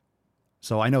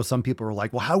 So I know some people are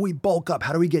like, well, how do we bulk up?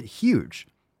 How do we get huge?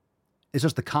 It's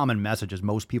just the common message is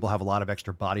most people have a lot of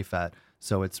extra body fat.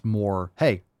 So it's more,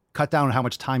 hey, cut down on how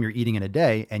much time you're eating in a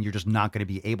day and you're just not going to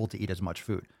be able to eat as much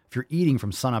food. If you're eating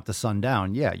from sun up to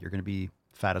sundown, you're going to be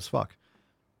fat as fuck.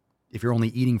 If you're only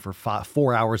eating for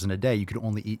 4 hours in a day, you could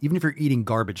only eat, even if you're eating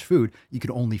garbage food, you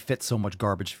could only fit so much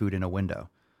garbage food in a window.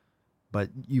 But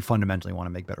you fundamentally want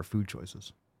to make better food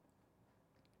choices.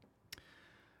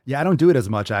 Yeah, I don't do it as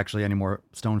much actually anymore,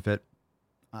 StoneFit.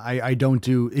 I don't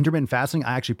do intermittent fasting.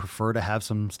 I actually prefer to have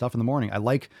some stuff in the morning.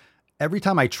 Every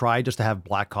time I try just to have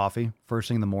black coffee first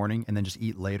thing in the morning and then just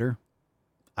eat later,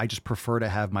 I just prefer to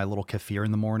have my little kefir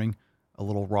in the morning, a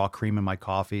little raw cream in my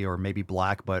coffee or maybe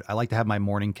black, but I like to have my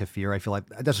morning kefir. I feel like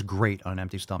that's great on an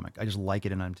empty stomach. I just like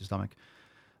it in an empty stomach.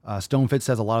 StoneFit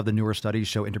says a lot of the newer studies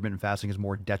show intermittent fasting is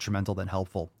more detrimental than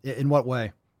helpful. In what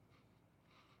way?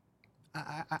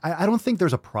 I don't think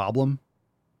there's a problem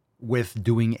with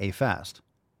doing a fast.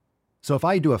 So if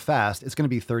I do a fast, it's going to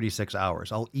be 36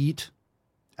 hours. I'll eat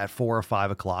at 4 or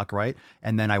 5 o'clock, right?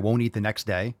 And then I won't eat the next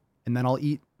day. And then I'll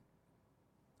eat,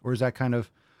 or is that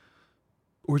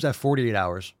 48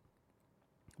 hours?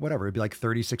 Whatever, it'd be like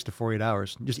 36 to 48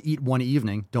 hours. Just eat one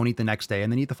evening, don't eat the next day,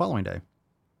 and then eat the following day.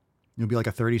 It'll be like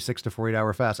a 36 to 48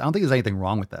 hour fast. I don't think there's anything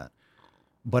wrong with that.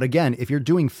 But again, if you're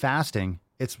doing fasting,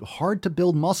 it's hard to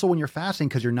build muscle when you're fasting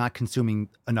because you're not consuming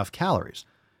enough calories.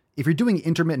 If you're doing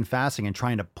intermittent fasting and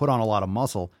trying to put on a lot of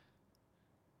muscle,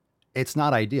 it's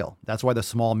not ideal. That's why the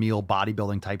small meal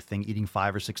bodybuilding type thing, eating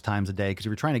 5 or 6 times a day, because if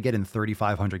you're trying to get in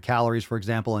 3,500 calories, for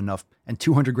example, and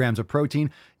 200 grams of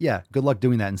protein, good luck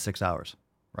doing that in 6 hours,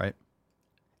 right?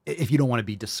 If you don't want to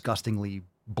be disgustingly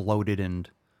bloated and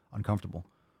uncomfortable.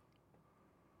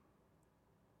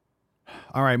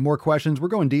 All right, more questions. We're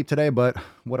going deep today, but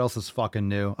what else is fucking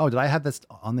new? Oh, did I have this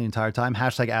on the entire time?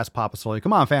 Hashtag Ask Papa Swolio.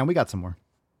 Come on, fam. We got some more.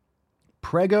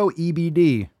 Prego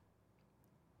EBD.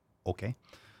 Okay.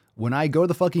 When I go to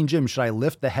the fucking gym, should I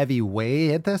lift the heavy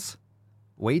weights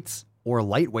or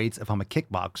light weights if I'm a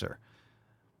kickboxer?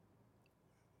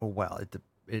 Well,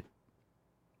 it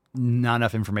not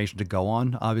enough information to go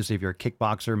on. Obviously, if you're a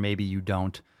kickboxer, maybe you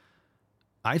don't.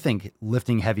 I think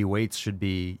lifting heavy weights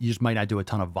you just might not do a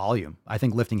ton of volume. I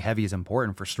think lifting heavy is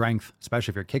important for strength,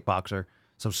 especially if you're a kickboxer.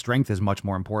 So strength is much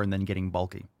more important than getting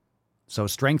bulky. So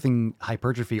strength and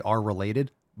hypertrophy are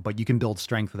related, but you can build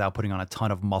strength without putting on a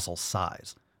ton of muscle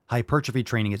size. Hypertrophy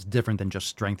training is different than just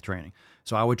strength training.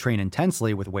 So I would train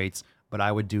intensely with weights, but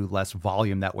I would do less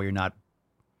volume. That way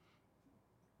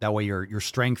your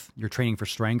strength, you're training for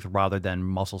strength rather than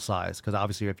muscle size. Because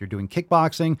obviously if you're doing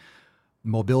kickboxing,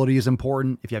 mobility is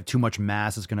important. If you have too much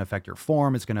mass, it's going to affect your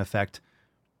form. It's going to affect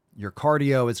your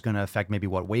cardio. It's going to affect maybe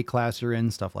what weight class you're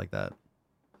in, stuff like that.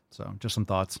 So just some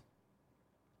thoughts.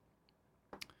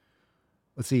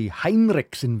 Let's see.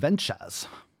 Heinrichs Inventas.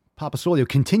 Papa Swolio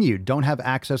continued. Don't have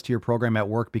access to your program at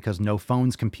work because no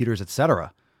phones, computers,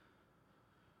 etc.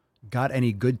 Got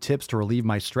any good tips to relieve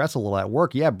my stress a little at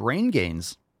work? Yeah, brain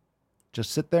gains.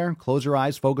 Just sit there, close your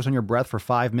eyes, focus on your breath for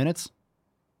 5 minutes.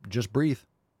 Just breathe.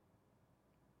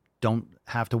 Don't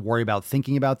have to worry about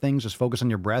thinking about things. Just focus on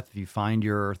your breath. If you find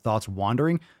your thoughts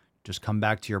wandering, just come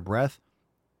back to your breath.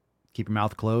 Keep your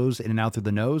mouth closed, in and out through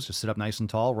the nose. Just sit up nice and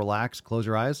tall, relax, close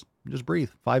your eyes, just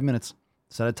breathe. 5 minutes.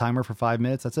 Set a timer for 5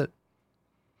 minutes. That's it.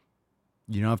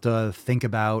 You don't have to think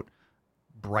about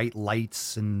bright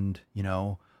lights and,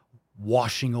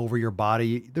 washing over your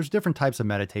body. There's different types of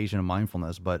meditation and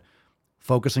mindfulness, but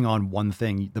focusing on one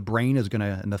thing, the brain is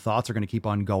and the thoughts are going to keep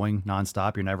on going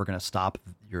nonstop. You're never going to stop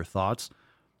your thoughts,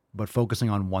 but focusing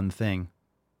on one thing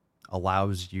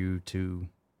allows you to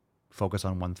focus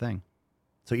on one thing.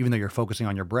 So even though you're focusing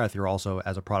on your breath, you're also,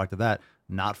 as a product of that,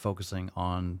 not focusing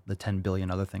on the 10 billion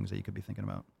other things that you could be thinking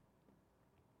about.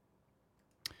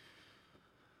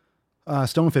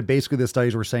 StoneFit, basically the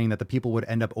studies were saying that the people would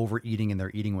end up overeating in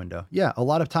their eating window. Yeah, a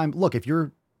lot of time, look, if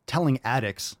you're telling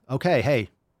addicts, okay, hey,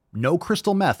 no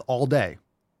crystal meth all day,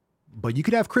 but you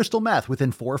could have crystal meth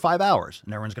within 4 or 5 hours,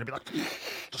 and everyone's going to be like,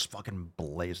 just fucking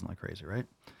blazing like crazy, right?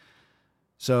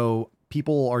 So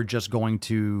people are just going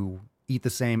to eat the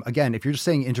same. Again, if you're just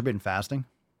saying intermittent fasting,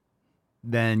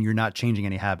 then you're not changing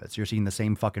any habits. You're eating the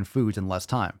same fucking foods in less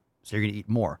time. So you're going to eat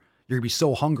more. You're going to be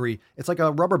so hungry. It's like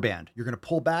a rubber band. You're going to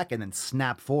pull back and then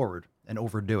snap forward and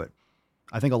overdo it.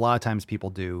 I think a lot of times people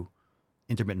do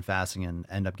intermittent fasting and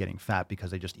end up getting fat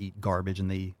because they just eat garbage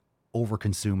and they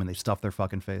overconsume and they stuff their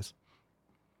fucking face.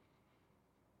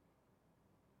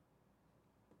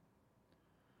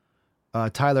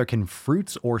 Tyler, can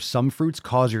fruits or some fruits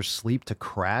cause your sleep to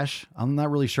crash? I'm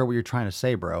not really sure what you're trying to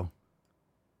say, bro.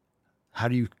 How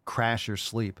do you crash your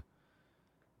sleep?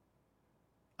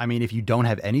 I mean, if you don't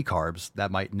have any carbs, that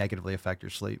might negatively affect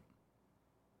your sleep.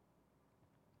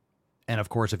 And of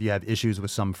course, if you have issues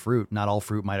with some fruit, not all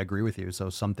fruit might agree with you. So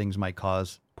some things might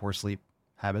cause poor sleep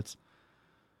habits.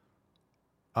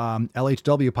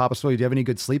 LHW, Papa Swolio, do you have any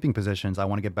good sleeping positions? I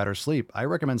want to get better sleep. I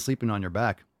recommend sleeping on your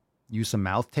back. Use some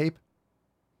mouth tape.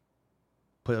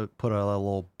 Put a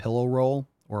little pillow roll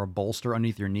or a bolster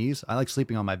underneath your knees. I like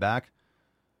sleeping on my back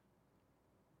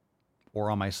or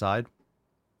on my side.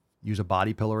 Use a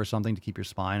body pillow or something to keep your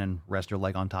spine and rest your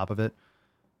leg on top of it.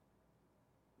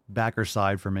 Back or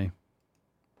side for me.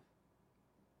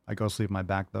 I go sleep on my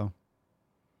back though.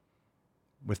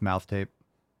 With mouth tape.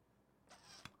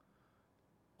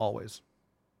 Always.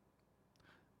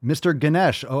 Mr.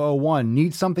 Ganesh 001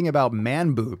 needs something about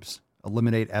man boobs.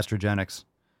 Eliminate estrogenics.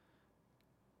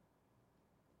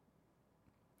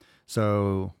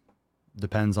 So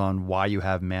depends on why you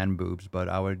have man boobs, but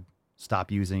I would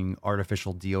stop using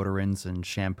artificial deodorants and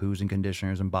shampoos and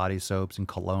conditioners and body soaps and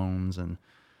colognes and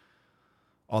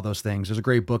all those things. There's a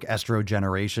great book,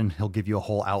 Estrogeneration. He'll give you a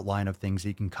whole outline of things that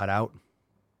you can cut out.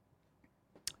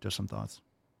 Just some thoughts.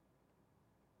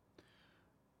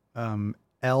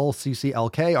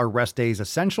 LCCLK, are rest days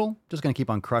essential? Just going to keep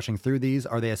on crushing through these.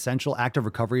 Are they essential? Active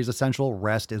recovery is essential.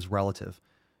 Rest is relative.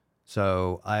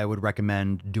 So I would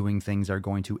recommend doing things that are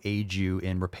going to aid you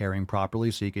in repairing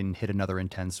properly so you can hit another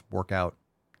intense workout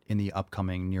in the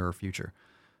upcoming nearer future.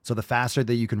 So the faster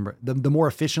that you can, the more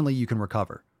efficiently you can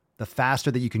recover, the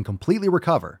faster that you can completely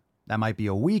recover. That might be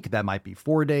a week, that might be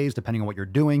 4 days, depending on what you're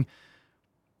doing.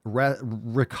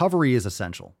 Recovery is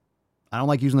essential. I don't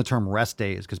like using the term rest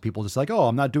days because people just like, oh,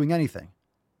 I'm not doing anything.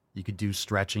 You could do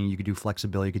stretching, you could do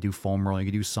flexibility, you could do foam rolling,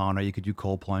 you could do sauna, you could do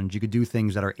cold plunge, you could do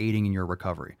things that are aiding in your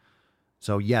recovery.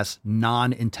 So yes,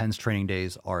 non-intense training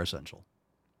days are essential.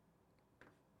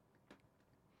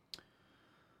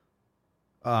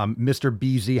 Mr.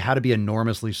 BZ, how to be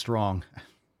enormously strong. I'm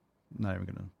not even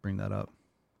going to bring that up.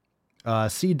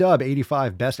 C-Dub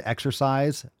 85, best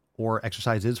exercise or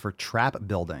exercises for trap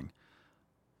building.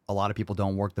 A lot of people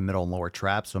don't work the middle and lower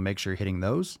traps, so make sure you're hitting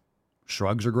those.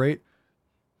 Shrugs are great.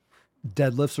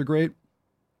 Deadlifts are great.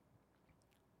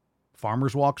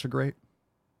 Farmer's walks are great.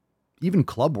 Even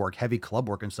club work, heavy club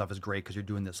work and stuff is great because you're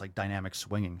doing this like dynamic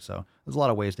swinging. So there's a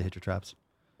lot of ways to hit your traps.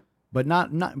 But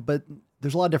but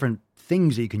there's a lot of different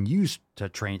things that you can use to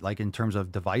train, like in terms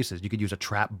of devices. You could use a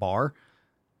trap bar.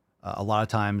 A lot of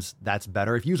times that's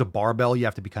better. If you use a barbell, you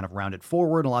have to be kind of rounded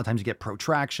forward. A lot of times you get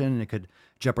protraction and it could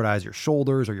jeopardize your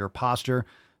shoulders or your posture.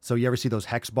 So you ever see those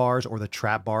hex bars or the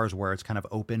trap bars where it's kind of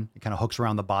open? It kind of hooks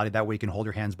around the body. That way you can hold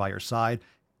your hands by your side.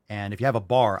 And if you have a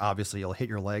bar, obviously you'll hit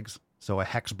your legs. So a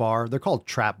hex bar, they're called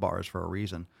trap bars for a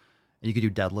reason. And you could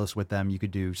do deadlifts with them. You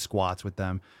could do squats with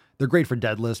them. They're great for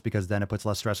deadlifts because then it puts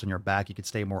less stress on your back. You could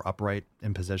stay more upright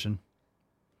in position.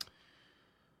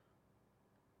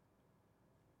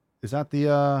 Is that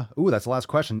the, that's the last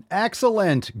question.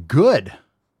 Excellent. Good.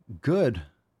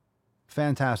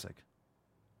 Fantastic.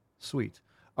 Sweet.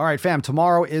 All right, fam.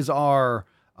 Tomorrow is our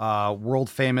world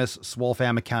famous Swole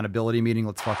Fam accountability meeting.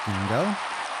 Let's fucking go.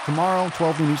 Tomorrow,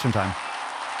 12 noon Eastern time.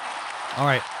 All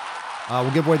right.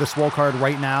 We'll give away the Swole card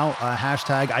right now.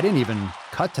 Hashtag, I didn't even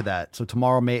cut to that. So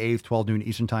tomorrow, May 8th, 12 noon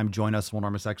Eastern time. Join us,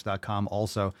 swolenormousx.com.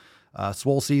 Also,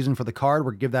 Swole season for the card.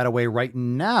 We're going to give that away right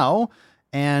now.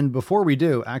 And before we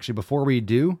do,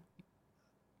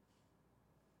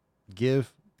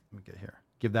 give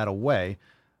that away,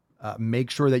 make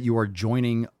sure that you are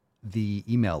joining the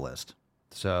email list.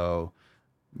 So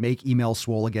make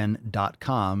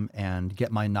emailswoleagain.com and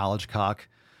get my knowledge cock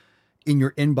in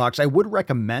your inbox. I would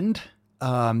recommend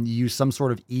you use some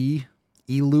sort of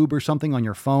e-lube or something on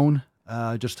your phone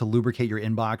just to lubricate your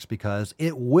inbox because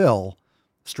it will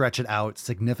stretch it out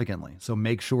significantly. So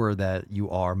make sure that you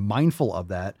are mindful of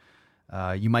that.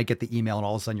 You might get the email and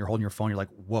all of a sudden you're holding your phone. You're like,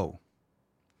 whoa,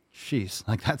 jeez,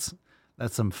 like that's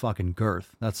some fucking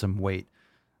girth. That's some weight.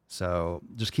 So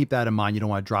just keep that in mind. You don't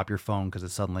want to drop your phone because it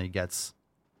suddenly gets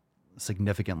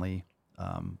significantly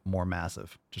more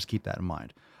massive. Just keep that in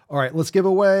mind. All right, let's give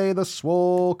away the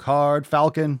Swole card.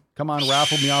 Falcon, come on,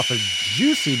 raffle me off a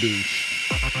juicy beach.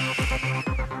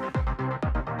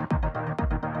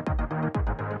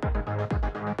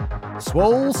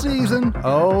 Swole season.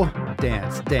 Oh,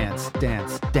 dance, dance,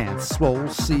 dance, dance. Swole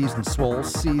season,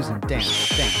 dance,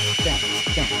 dance, dance,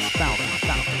 dance. Falcon,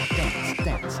 falcon, dance,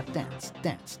 dance, dance,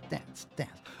 dance, dance,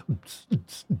 dance.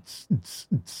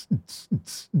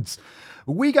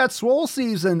 We got Swole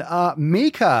season.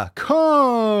 Mika,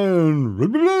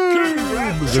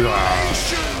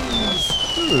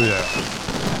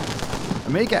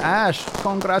 Mika Ash,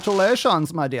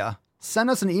 congratulations, my dear. Send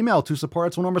us an email to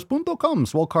support@swolenormous.com.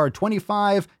 Swole card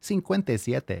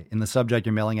 2557 in the subject,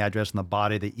 your mailing address, in the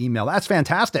body of the email. That's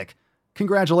fantastic.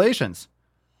 Congratulations.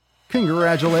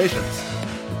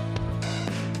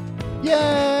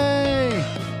 Yay!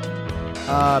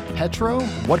 Petro,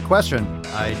 what question?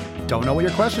 I don't know what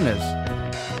your question is.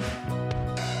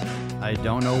 I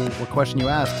don't know what question you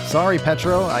asked. Sorry,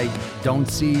 Petro, I don't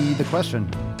see the question.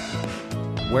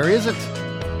 Where is it?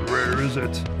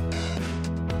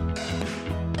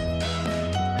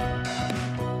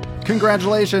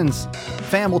 Congratulations.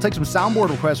 Fam, we'll take some soundboard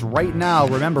requests right now.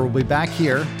 Remember, we'll be back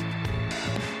here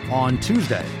on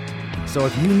Tuesday. So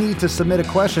if you need to submit a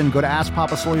question, go to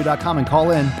AskPapaSwolio.com and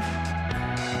call in.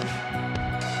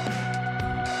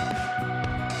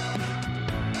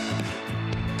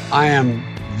 I am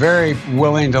very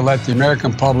willing to let the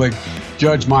American public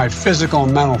judge my physical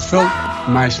and mental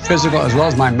my physical as well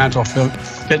as my mental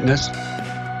fitness.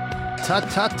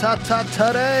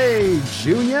 Today,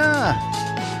 Junior.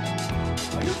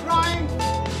 Are you crying?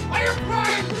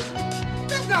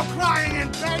 There's no crying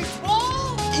in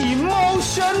baseball!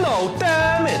 Emotional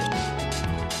damage!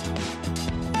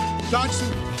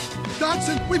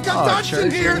 Dodson, we've got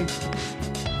Dodson here!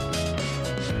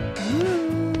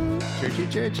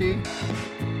 Churchy.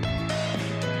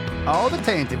 Oh, the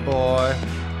tainted boy.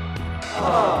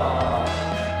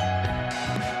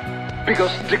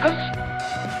 Because stickers?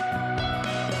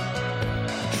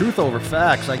 Truth over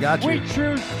facts, I got you. We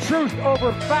choose truth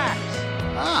over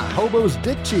facts. Hobo's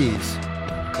dick cheese.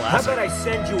 Classic. How about I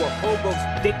send you a Hobo's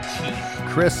dick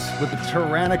cheese? Chris with the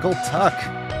tyrannical tuck.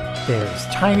 There's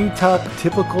tiny tuck,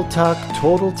 typical tuck,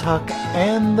 total tuck,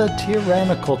 and the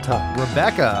tyrannical tuck.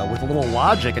 Rebecca with a little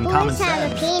logic and common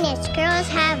sense. Boys have a penis, girls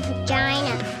have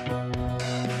vagina.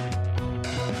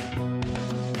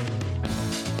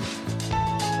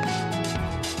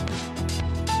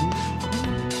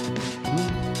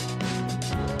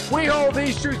 We hold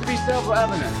these truths to be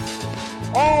self-evident.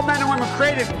 All men and women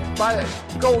created by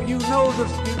you know the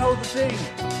thing.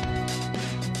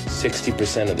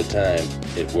 60% of the time,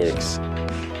 it works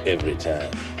every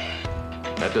time.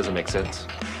 That doesn't make sense.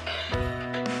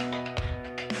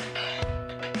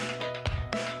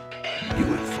 You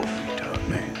went full retard,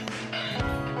 man.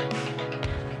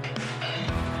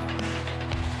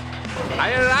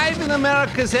 I arrived in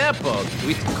America's airport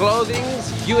with clothing,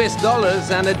 US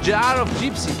dollars, and a jar of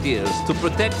gypsy tears to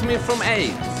protect me from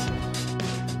AIDS.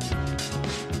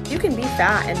 You can be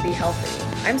fat and be healthy.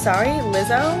 I'm sorry,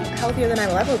 Lizzo, healthier than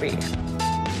I'll ever be.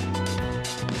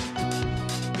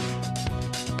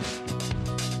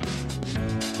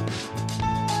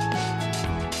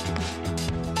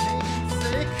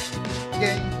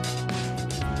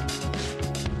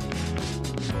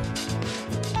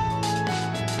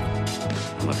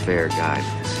 I'm a fair guy,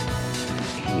 but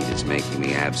this heat is making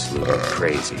me absolutely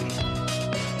crazy.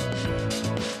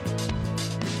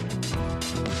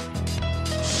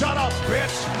 Shut up,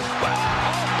 bitch!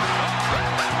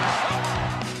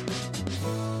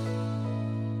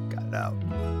 Got it out.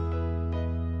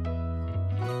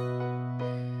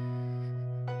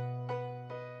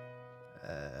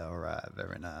 All right,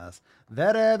 very nice.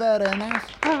 Very, very nice.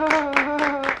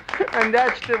 And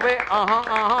that's the way,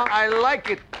 I like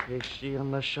it. Is she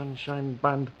on the Sunshine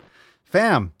Band?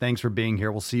 Fam, thanks for being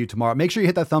here. We'll see you tomorrow. Make sure you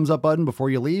hit that thumbs up button before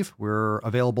you leave. We're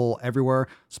available everywhere.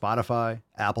 Spotify,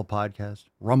 Apple Podcast,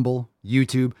 Rumble,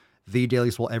 YouTube, The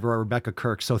Daily Swole, everywhere. Rebecca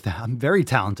Kirk. So I'm very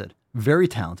talented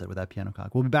with that piano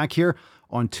cock. We'll be back here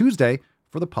on Tuesday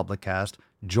for the public cast.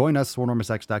 Join us,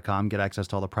 swolenormousx.com. Get access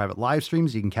to all the private live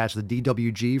streams. You can catch the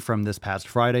DWG from this past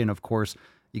Friday. And of course,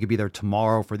 you could be there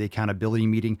tomorrow for the accountability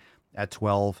meeting at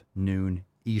 12 noon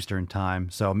Eastern time.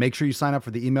 So make sure you sign up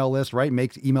for the email list, right?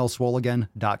 Make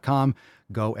emailswoleagain.com.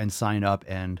 Go and sign up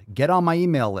and get on my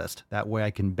email list. That way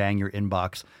I can bang your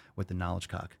inbox with the knowledge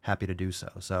cock. Happy to do so.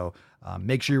 So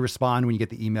make sure you respond when you get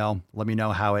the email. Let me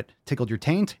know how it tickled your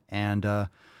taint. And got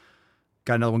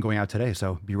another one going out today.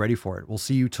 So be ready for it. We'll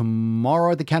see you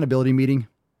tomorrow at the accountability meeting.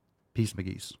 Peace,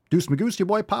 McGee's. Deuce Magoose, your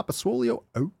boy Papa Swolio.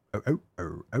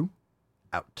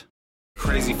 Out.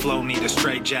 Crazy flow, need a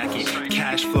straight jacket.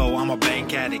 Cash flow, I'm a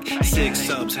bank addict. 6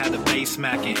 subs, had the bass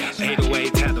smacking.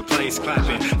 808s, had the place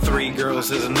clapping. 3 girls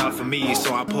is enough for me,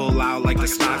 so I pull out like the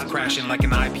stock crashing. Like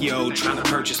an IPO, trying to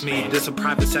purchase me. This a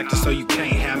private sector, so you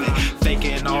can't have it.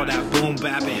 Faking all that boom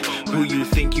bapping. Who you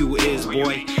think you is,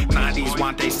 boy? 90s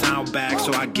want they sound back,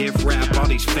 so I give rap all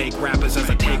these fake rappers as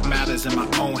I take matters in my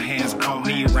own hands. I don't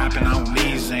need rapping, I don't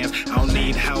need Zans. I don't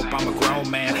need help, I'm a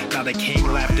grown man. Now they king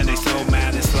left and they so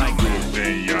mad, it's like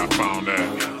Then yeah, I found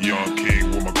that young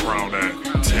king with my crown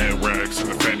at 10 racks in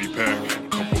the